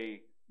you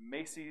a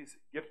Macy's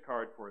gift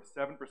card for a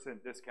 7%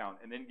 discount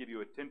and then give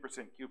you a 10%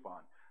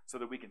 coupon so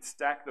that we can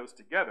stack those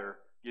together,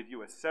 give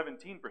you a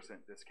 17%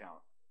 discount.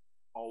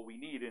 All we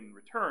need in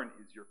return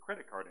is your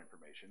credit card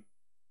information.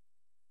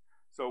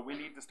 So we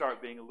need to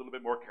start being a little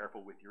bit more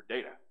careful with your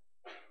data.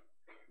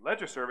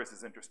 Ledger Service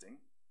is interesting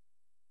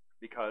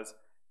because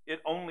it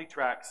only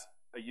tracks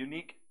a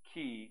unique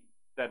key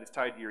that is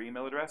tied to your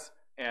email address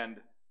and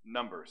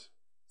numbers.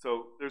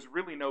 So there's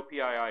really no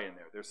PII in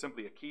there. There's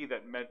simply a key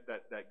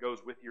that goes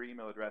with your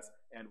email address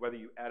and whether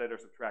you added or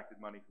subtracted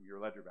money from your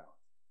ledger balance.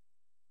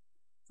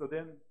 So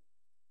then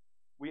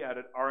we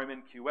added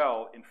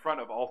RMNQL in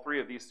front of all 3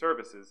 of these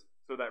services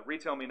so that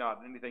Retail Me Not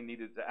and anything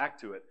needed to act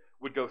to it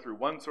would go through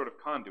one sort of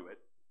conduit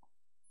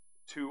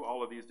to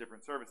all of these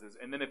different services.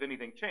 And then if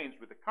anything changed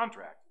with the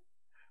contract,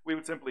 we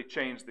would simply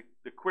change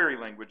the query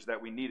language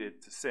that we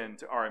needed to send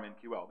to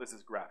RMNQL. This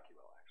is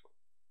GraphQL, actually.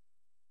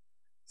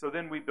 So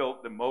then we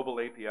built the mobile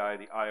API,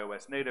 the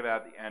iOS native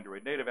app, the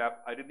Android native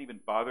app. I didn't even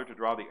bother to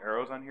draw the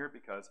arrows on here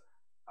because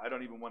I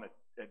don't even want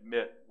to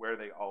admit where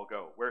they all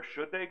go. Where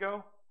should they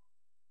go?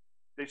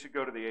 They should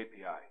go to the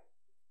API.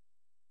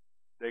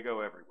 They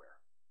go everywhere.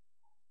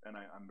 And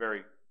I'm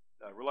very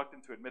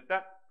reluctant to admit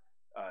that.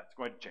 It's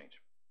going to change.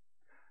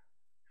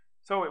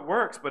 So it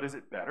works, but is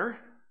it better?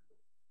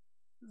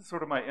 This is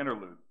sort of my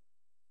interlude.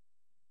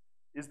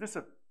 Is this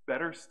a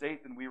better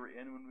state than we were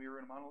in when we were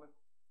in Monolith?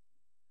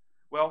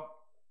 Well,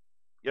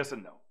 yes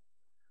and no.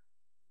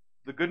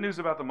 The good news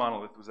about the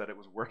Monolith was that it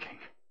was working.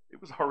 It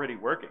was already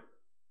working.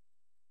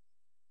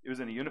 It was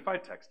in a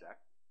unified tech stack.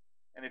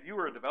 And if you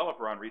were a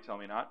developer on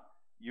RetailMeNot,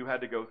 you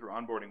had to go through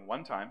onboarding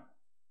one time,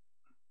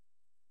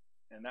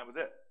 and that was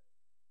it.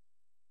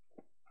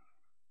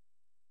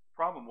 The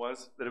problem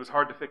was that it was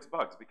hard to fix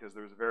bugs because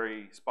there was a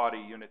very spotty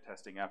unit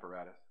testing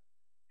apparatus.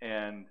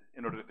 And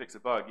in order to fix a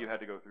bug, you had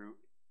to go through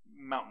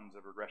mountains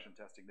of regression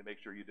testing to make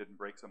sure you didn't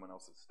break someone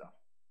else's stuff.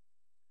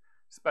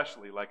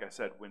 Especially, like I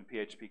said, when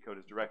PHP code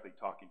is directly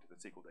talking to the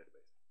SQL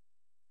database.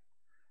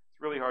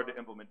 It's really hard to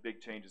implement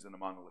big changes in a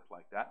monolith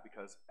like that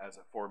because, as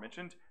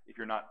aforementioned, if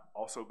you're not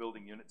also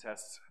building unit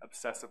tests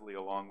obsessively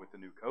along with the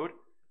new code,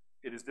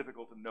 it is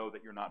difficult to know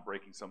that you're not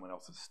breaking someone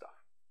else's stuff.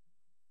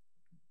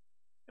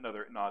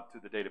 Another nod to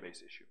the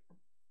database issue.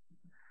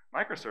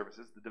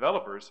 Microservices, the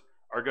developers,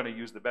 are going to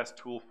use the best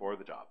tool for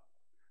the job.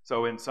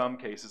 So in some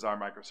cases, our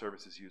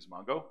microservices use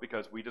Mongo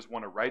because we just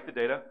want to write the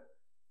data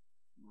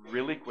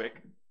really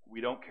quick.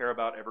 We don't care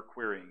about ever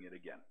querying it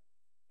again.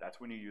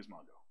 That's when you use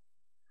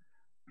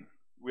Mongo.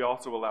 We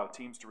also allow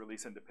teams to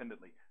release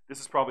independently.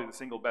 This is probably the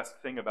single best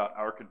thing about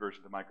our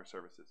conversion to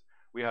microservices.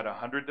 We had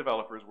 100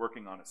 developers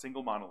working on a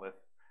single monolith,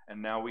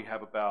 and now we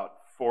have about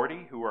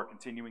 40 who are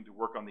continuing to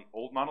work on the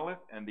old monolith,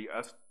 and the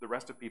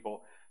rest of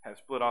people have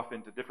split off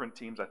into different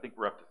teams. I think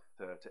we're up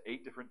to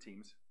 8 different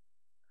teams.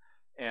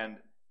 And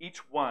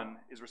each one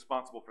is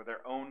responsible for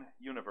their own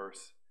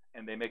universe,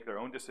 and they make their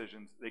own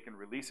decisions. They can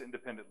release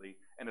independently,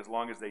 and as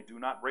long as they do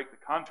not break the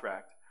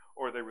contract,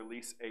 or they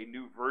release a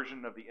new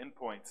version of the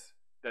endpoints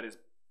that is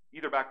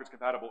either backwards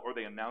compatible, or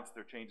they announce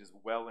their changes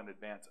well in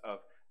advance of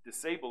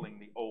disabling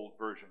the old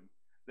version,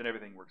 then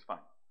everything works fine.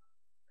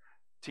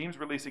 Teams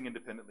releasing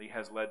independently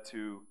has led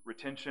to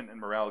retention and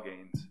morale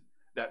gains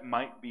that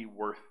might be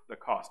worth the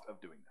cost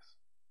of doing this.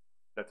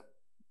 That's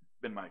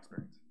been my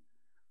experience.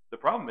 The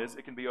problem is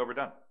it can be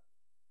overdone.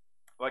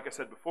 Like I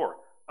said before,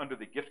 under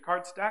the gift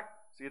card stack,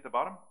 see at the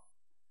bottom?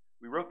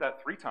 We wrote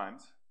that 3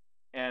 times,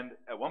 and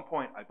at one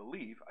point, I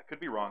believe, I could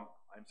be wrong,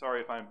 I'm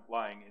sorry if I'm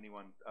lying,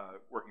 anyone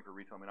working for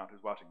RetailMeNot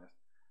who's watching this.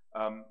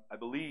 I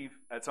believe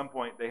at some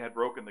point they had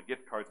broken the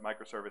gift cards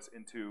microservice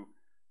into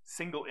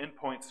single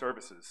endpoint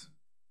services,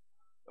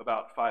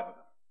 about 5 of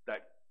them,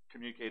 that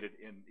communicated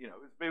in,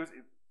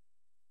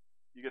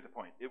 you get the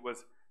point. It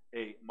was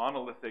a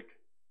monolithic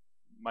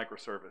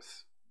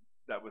microservice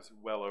that was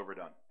well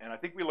overdone. And I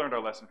think we learned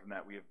our lesson from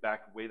that. We have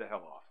backed way the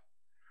hell off.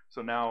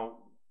 So now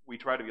we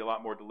try to be a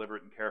lot more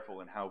deliberate and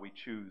careful in how we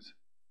choose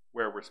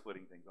where we're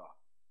splitting things off.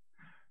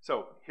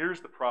 So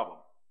here's the problem.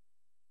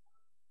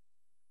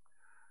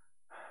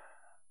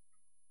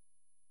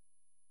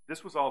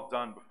 This was all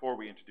done before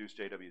we introduced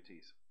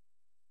JWTs.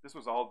 This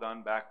was all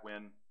done back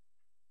when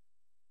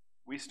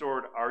we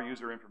stored our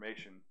user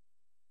information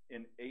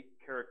in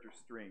 8-character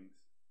strings,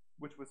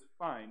 which was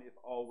fine if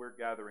all we're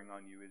gathering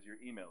on you is your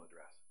email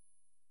address.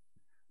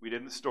 We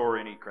didn't store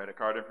any credit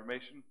card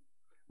information.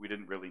 We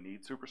didn't really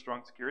need super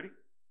strong security.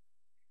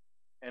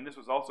 And this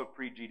was also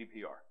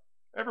pre-GDPR.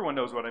 Everyone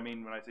knows what I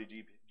mean when I say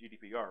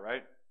GDPR,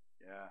 right?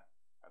 Yeah,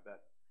 I bet.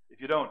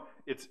 If you don't,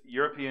 it's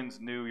Europeans'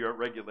 new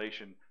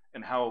regulation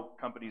and how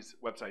companies'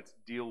 websites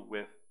deal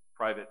with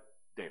private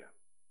data,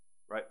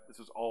 right? This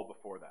was all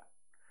before that.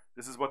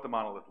 This is what the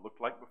monolith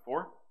looked like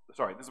before.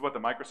 Sorry, this is what the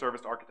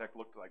microservice architect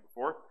looked like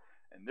before,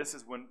 and this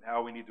is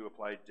how we need to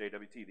apply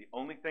JWT. The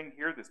only thing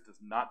here this does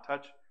not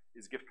touch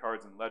is gift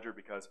cards and ledger,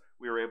 because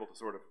we were able to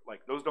sort of,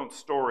 those don't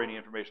store any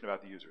information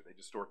about the user. They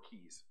just store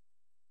keys.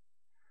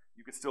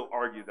 You could still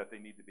argue that they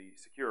need to be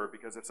secure,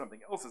 because if something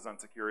else is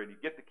unsecure and you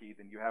get the key,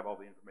 then you have all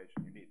the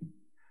information you need.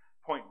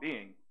 Point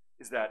being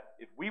is that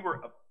if we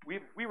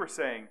were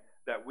saying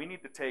that we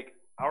need to take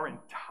our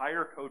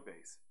entire code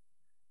base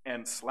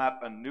and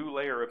slap a new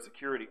layer of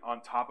security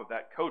on top of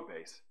that code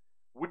base,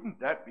 wouldn't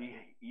that be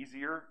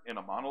easier in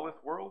a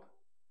monolith world?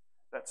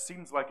 That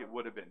seems like it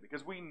would have been,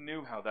 because we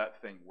knew how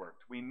that thing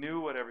worked. We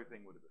knew what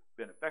everything would have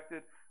been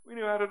affected. We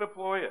knew how to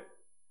deploy it.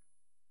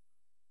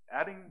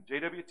 Adding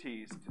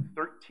JWTs to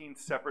 13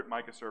 separate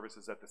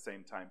microservices at the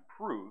same time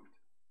proved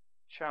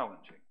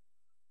challenging.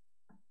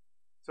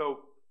 So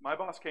my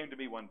boss came to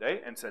me one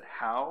day and said,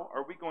 how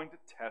are we going to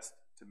test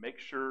to make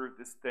sure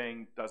this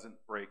thing doesn't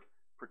break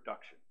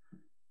production?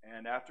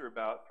 And after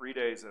about 3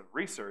 days of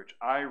research,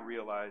 I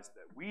realized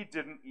that we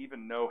didn't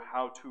even know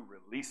how to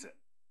release it.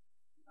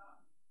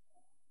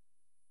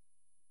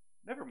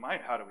 Never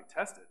mind how do we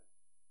test it.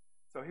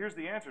 So here's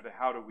the answer to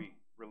how do we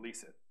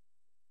release it.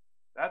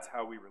 That's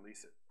how we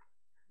release it.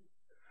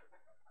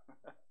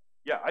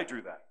 Yeah, I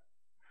drew that.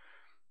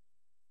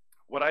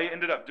 What I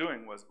ended up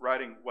doing was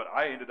writing what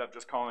I ended up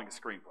just calling a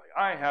screenplay.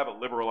 I have a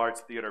liberal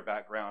arts theater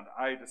background.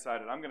 I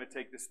decided I'm going to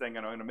take this thing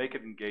and I'm going to make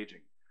it engaging.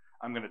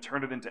 I'm going to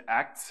turn it into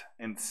acts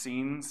and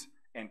scenes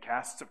and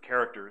casts of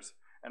characters,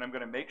 and I'm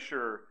going to make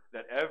sure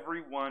that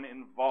everyone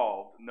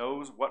involved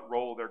knows what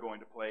role they're going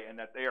to play and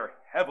that they are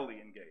heavily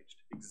engaged,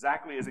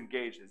 exactly as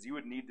engaged as you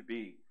would need to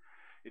be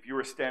if you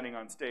were standing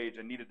on stage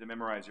and needed to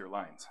memorize your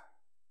lines.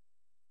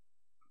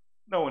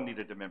 No one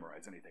needed to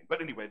memorize anything,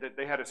 but anyway,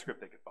 they had a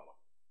script they could follow.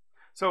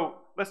 So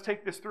let's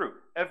take this through.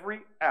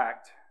 Every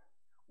act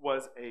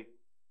was a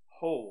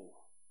whole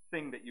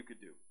thing that you could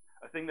do.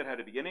 A thing that had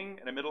a beginning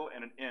and a middle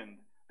and an end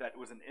that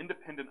was an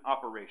independent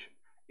operation.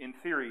 In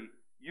theory,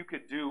 you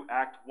could do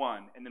Act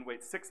 1 and then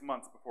wait 6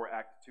 months before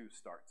Act 2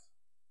 starts.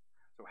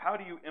 So how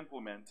do you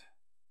implement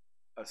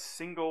a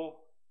single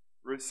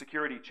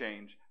security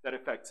change that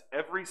affects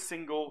every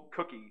single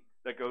cookie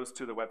that goes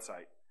to the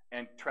website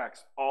and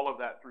tracks all of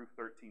that through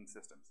 13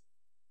 systems?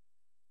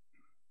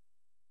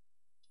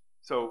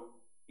 So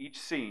each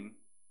scene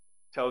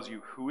tells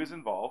you who is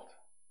involved,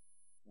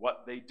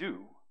 what they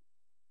do,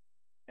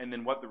 and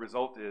then what the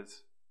result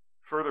is.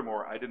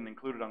 Furthermore, I didn't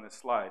include it on this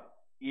slide,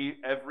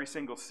 every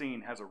single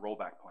scene has a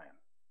rollback plan.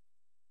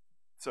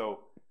 So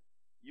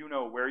you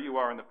know where you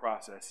are in the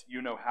process,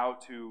 you know how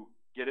to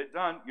get it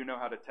done, you know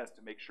how to test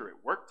to make sure it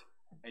worked,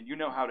 and you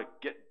know how to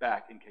get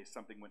back in case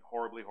something went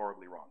horribly,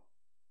 horribly wrong.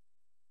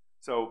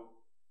 So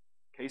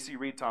Casey,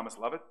 Reed, Thomas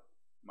Lovett,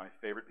 my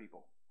favorite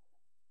people.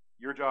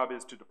 Your job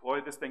is to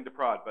deploy this thing to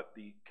prod, but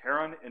the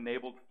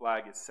Karen-enabled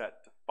flag is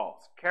set to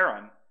false.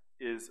 Karen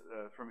is,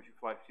 from a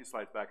few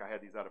slides back, I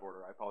had these out of order,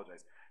 I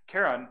apologize.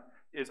 Karen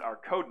is our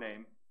code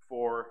name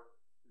for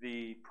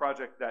the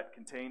project that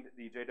contained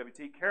the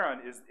JWT. Karen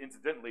is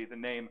incidentally the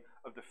name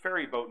of the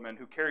ferry boatman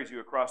who carries you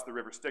across the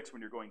River Styx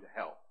when you're going to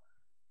hell.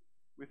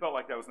 We felt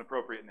like that was an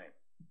appropriate name.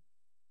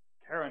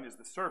 Karen is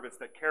the service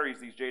that carries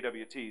these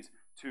JWTs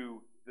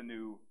to the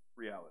new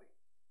reality.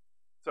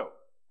 So,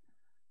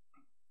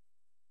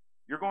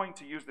 you're going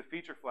to use the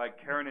feature flag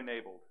Karen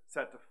enabled,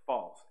 set to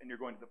false, and you're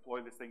going to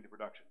deploy this thing to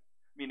production.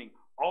 Meaning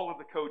all of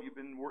the code you've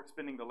been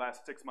spending the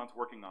last 6 months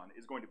working on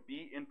is going to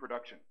be in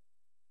production.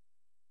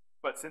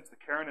 But since the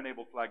Karen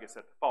enabled flag is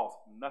set to false,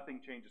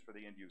 nothing changes for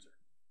the end user.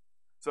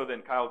 So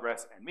then Kyle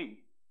Gress and me,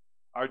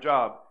 our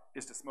job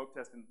is to smoke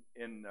test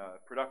in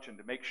production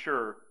to make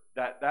sure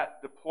that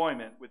that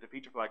deployment with the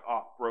feature flag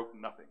off broke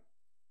nothing.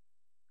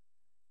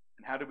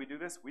 And how did we do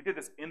this? We did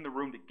this in the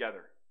room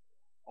together,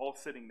 all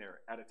sitting there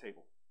at a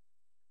table.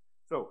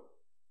 So,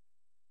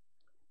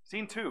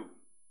 scene 2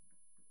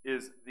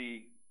 is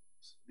the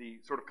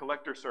sort of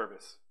collector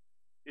service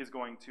is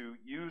going to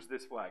use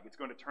this flag. It's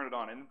going to turn it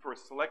on, and for a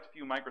select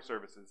few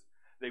microservices,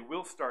 they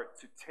will start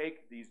to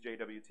take these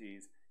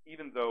JWTs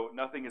even though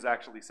nothing is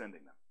actually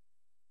sending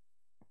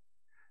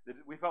them.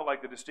 We felt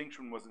like the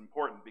distinction was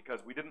important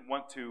because we didn't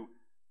want to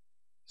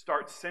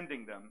start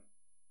sending them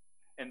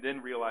and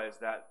then realize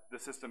that the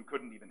system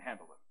couldn't even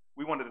handle them.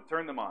 We wanted to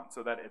turn them on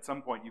so that at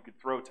some point you could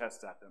throw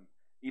tests at them,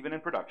 even in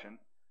production,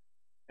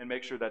 and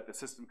make sure that the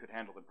system could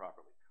handle them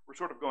properly. We're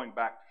sort of going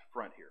back to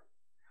front here.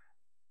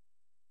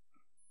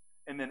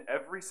 And then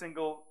every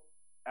single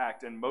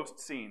act and most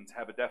scenes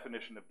have a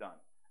definition of done.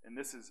 And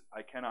this is,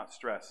 I cannot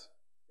stress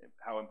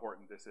how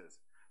important this is,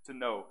 to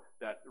know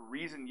that the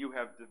reason you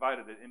have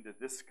divided it into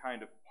this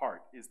kind of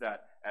part is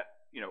that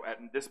at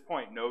this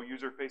point, no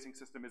user-facing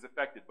system is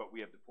affected, but we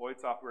have deployed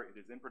software, it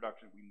is in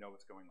production, we know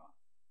what's going on.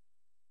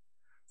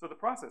 So the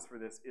process for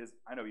this is,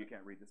 I know you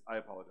can't read this, I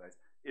apologize,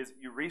 is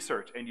you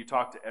research and you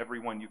talk to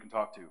everyone you can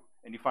talk to,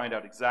 and you find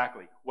out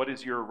exactly what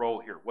is your role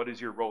here, what is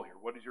your role here,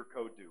 what does your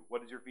code do,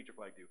 what does your feature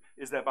flag do,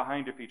 is that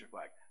behind your feature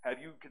flag? Have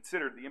you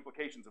considered the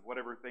implications of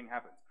whatever thing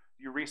happens?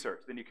 You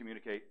research, then you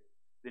communicate,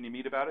 then you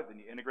meet about it, then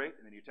you integrate,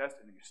 and then you test,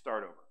 and then you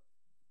start over.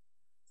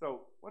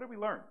 So what did we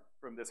learn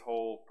from this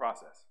whole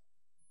process?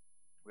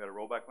 We had a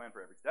rollback plan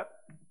for every step.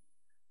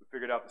 We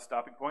figured out the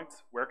stopping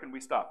points. Where can we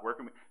stop? Where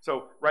can we?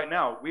 So right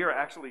now, we are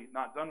actually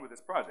not done with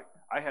this project.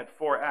 I had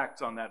 4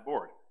 acts on that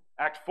board.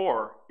 Act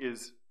 4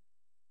 is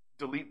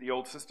delete the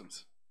old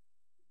systems.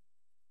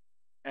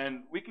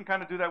 And we can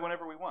kind of do that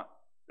whenever we want.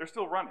 They're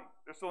still running.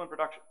 They're still in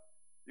production.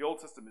 The old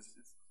system is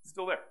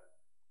still there.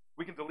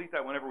 We can delete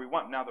that whenever we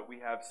want. Now that we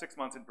have 6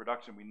 months in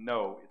production, we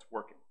know it's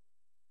working.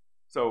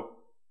 So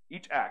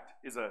each act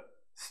is a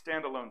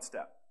standalone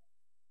step.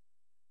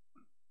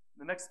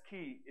 The next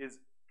key is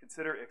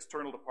consider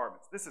external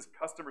departments. This is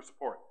customer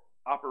support,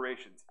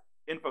 operations,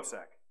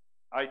 InfoSec,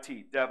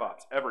 IT,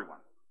 DevOps, everyone.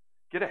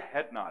 Get a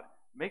head nod.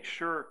 Make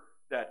sure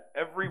that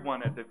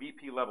everyone at the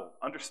VP level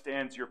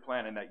understands your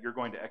plan and that you're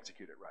going to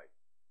execute it right.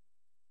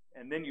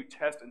 And then you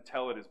test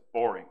until it is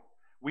boring.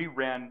 We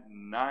ran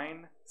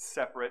 9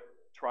 separate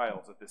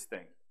trials of this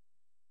thing.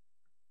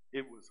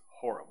 It was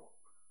horrible.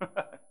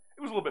 It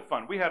was a little bit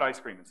fun. We had ice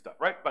cream and stuff,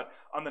 right? But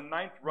on the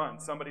 9th run,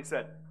 somebody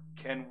said,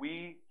 can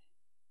we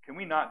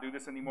not do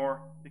this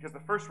anymore? Because the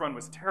first run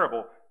was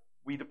terrible.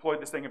 We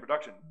deployed this thing in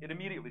production. It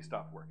immediately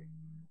stopped working.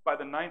 By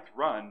the 9th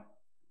run,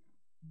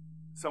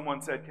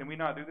 someone said, can we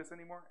not do this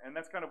anymore? And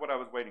that's kind of what I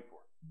was waiting for.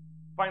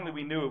 Finally,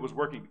 we knew it was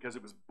working because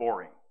it was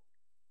boring.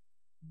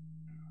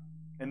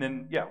 And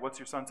then, yeah, what's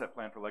your sunset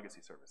plan for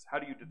legacy service? How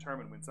do you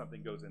determine when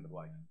something goes end of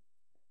life?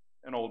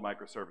 An old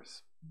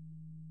microservice.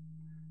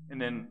 And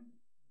then,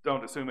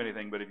 don't assume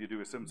anything, but if you do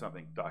assume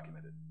something,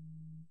 document it.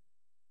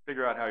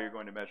 Figure out how you're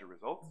going to measure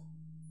results.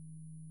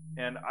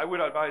 And I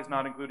would advise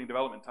not including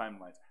development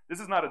timelines. This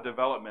is not a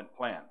development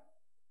plan.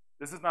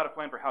 This is not a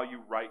plan for how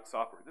you write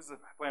software. This is a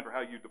plan for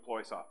how you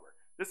deploy software.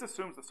 This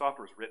assumes the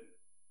software is written.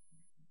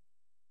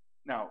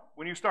 Now,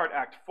 when you start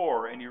Act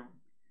 4 and you're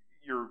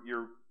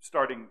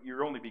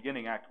only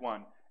beginning Act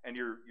 1, and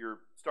you're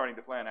starting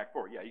to plan Act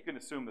 4. Yeah, you can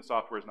assume the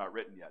software is not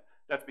written yet.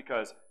 That's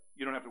because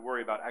you don't have to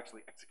worry about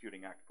actually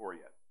executing Act 4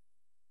 yet.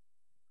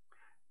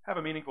 Have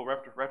a meaningful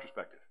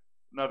retrospective.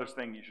 Another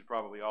thing you should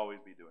probably always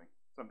be doing.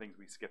 Some things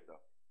we skip, though.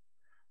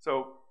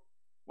 So,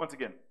 once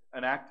again,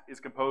 an act is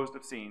composed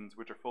of scenes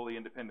which are fully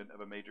independent of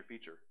a major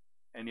feature,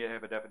 and yet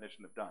have a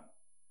definition of done.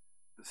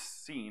 The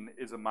scene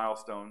is a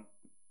milestone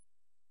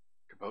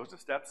composed of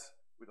steps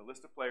with a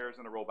list of players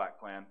and a rollback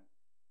plan,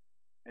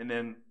 and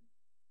then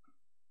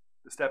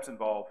the steps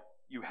involve,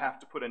 you have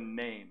to put a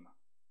name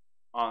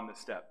on the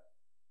step.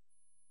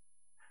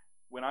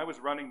 When I was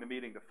running the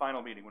meeting, the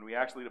final meeting, when we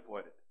actually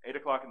deployed it, 8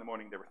 o'clock in the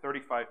morning, there were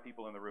 35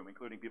 people in the room,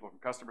 including people from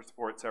customer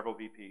support, several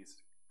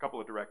VPs, a couple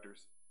of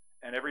directors,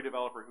 and every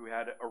developer who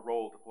had a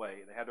role to play.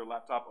 They had their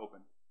laptop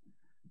open.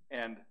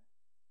 And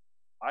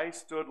I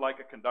stood like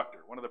a conductor,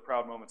 one of the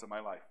proud moments of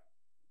my life.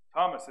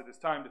 Thomas, it is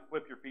time to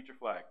flip your feature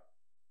flag.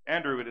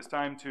 Andrew, it is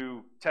time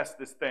to test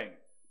this thing.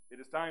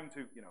 It is time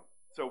to,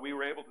 so we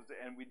were able to,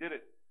 and we did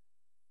it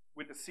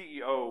with the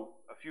CEO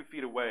a few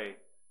feet away,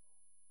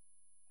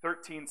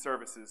 13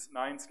 services,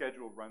 9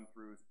 scheduled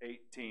run-throughs,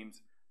 8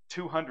 teams,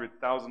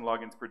 200,000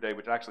 logins per day,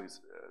 which actually is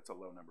it's a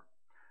low number.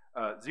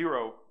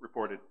 0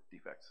 reported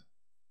defects.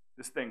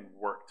 This thing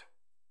worked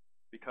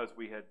because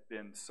we had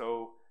been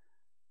so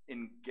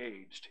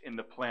engaged in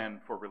the plan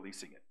for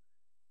releasing it.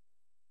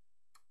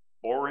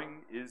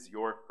 Boring is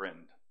your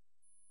friend.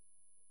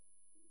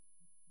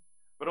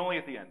 But only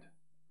at the end.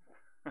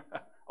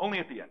 Only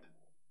at the end.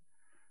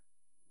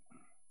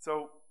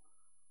 So,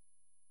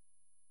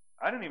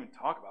 I didn't even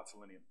talk about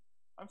Selenium.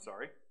 I'm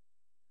sorry.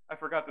 I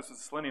forgot this was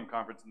a Selenium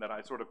conference and that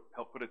I sort of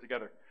helped put it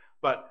together.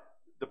 But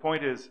the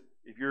point is,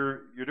 if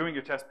you're doing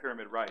your test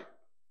pyramid right,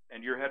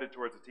 and you're headed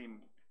towards a team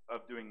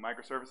of doing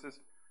microservices,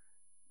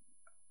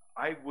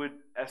 I would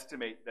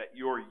estimate that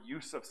your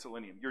use of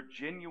Selenium, your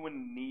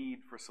genuine need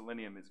for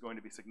Selenium is going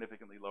to be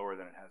significantly lower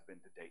than it has been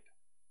to date.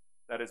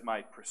 That is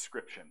my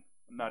prescription.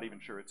 I'm not even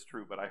sure it's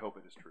true, but I hope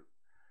it is true.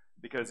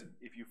 Because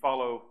if you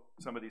follow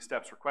some of these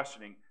steps for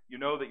questioning, you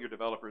know that your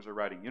developers are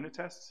writing unit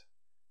tests,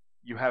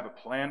 you have a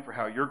plan for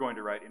how you're going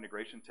to write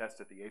integration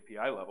tests at the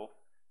API level,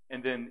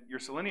 and then your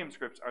Selenium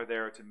scripts are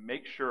there to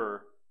make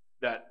sure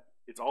that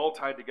it's all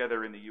tied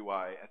together in the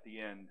UI at the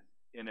end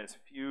in as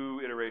few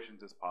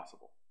iterations as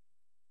possible.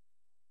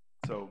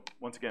 So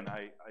once again,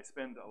 I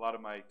spend a lot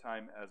of my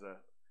time as a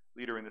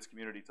leader in this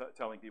community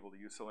telling people to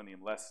use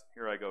Selenium less.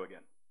 Here I go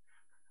again.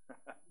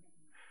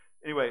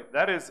 Anyway,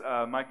 that is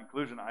my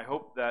conclusion. I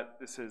hope that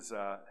this has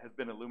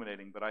been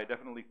illuminating, but I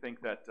definitely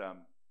think that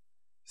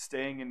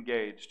staying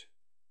engaged,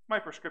 my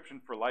prescription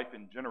for life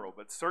in general,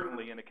 but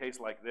certainly in a case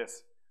like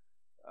this,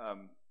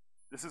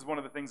 this is one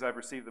of the things I've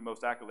received the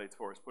most accolades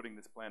for, is putting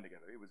this plan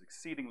together. It was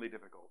exceedingly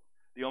difficult.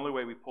 The only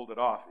way we pulled it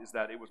off is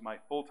that it was my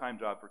full-time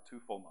job for 2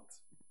 full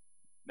months.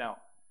 Now,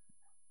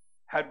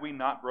 had we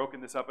not broken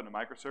this up into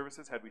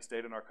microservices, had we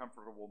stayed in our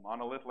comfortable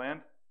monolith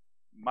land,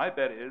 my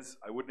bet is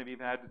I wouldn't have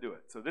even had to do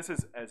it. So this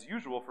is, as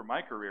usual for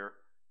my career,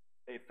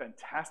 a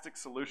fantastic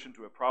solution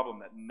to a problem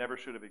that never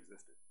should have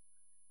existed.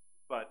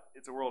 But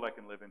it's a world I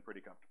can live in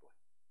pretty comfortably.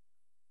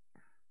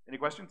 Any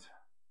questions?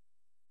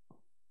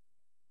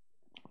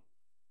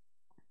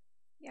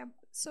 Yeah,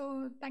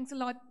 so thanks a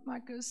lot,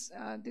 Marcus.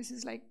 This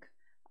is like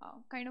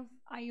kind of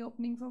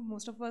eye-opening for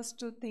most of us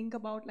to think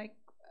about, like,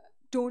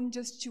 don't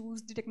just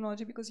choose the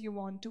technology because you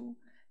want to.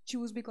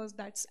 Choose because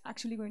that's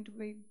actually going to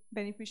be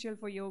beneficial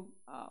for your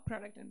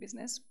product and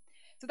business.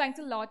 So thanks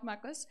a lot,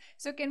 Marcus.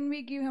 So can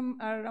we give him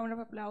a round of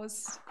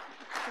applause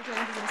for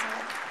joining us?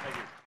 Thank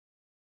you.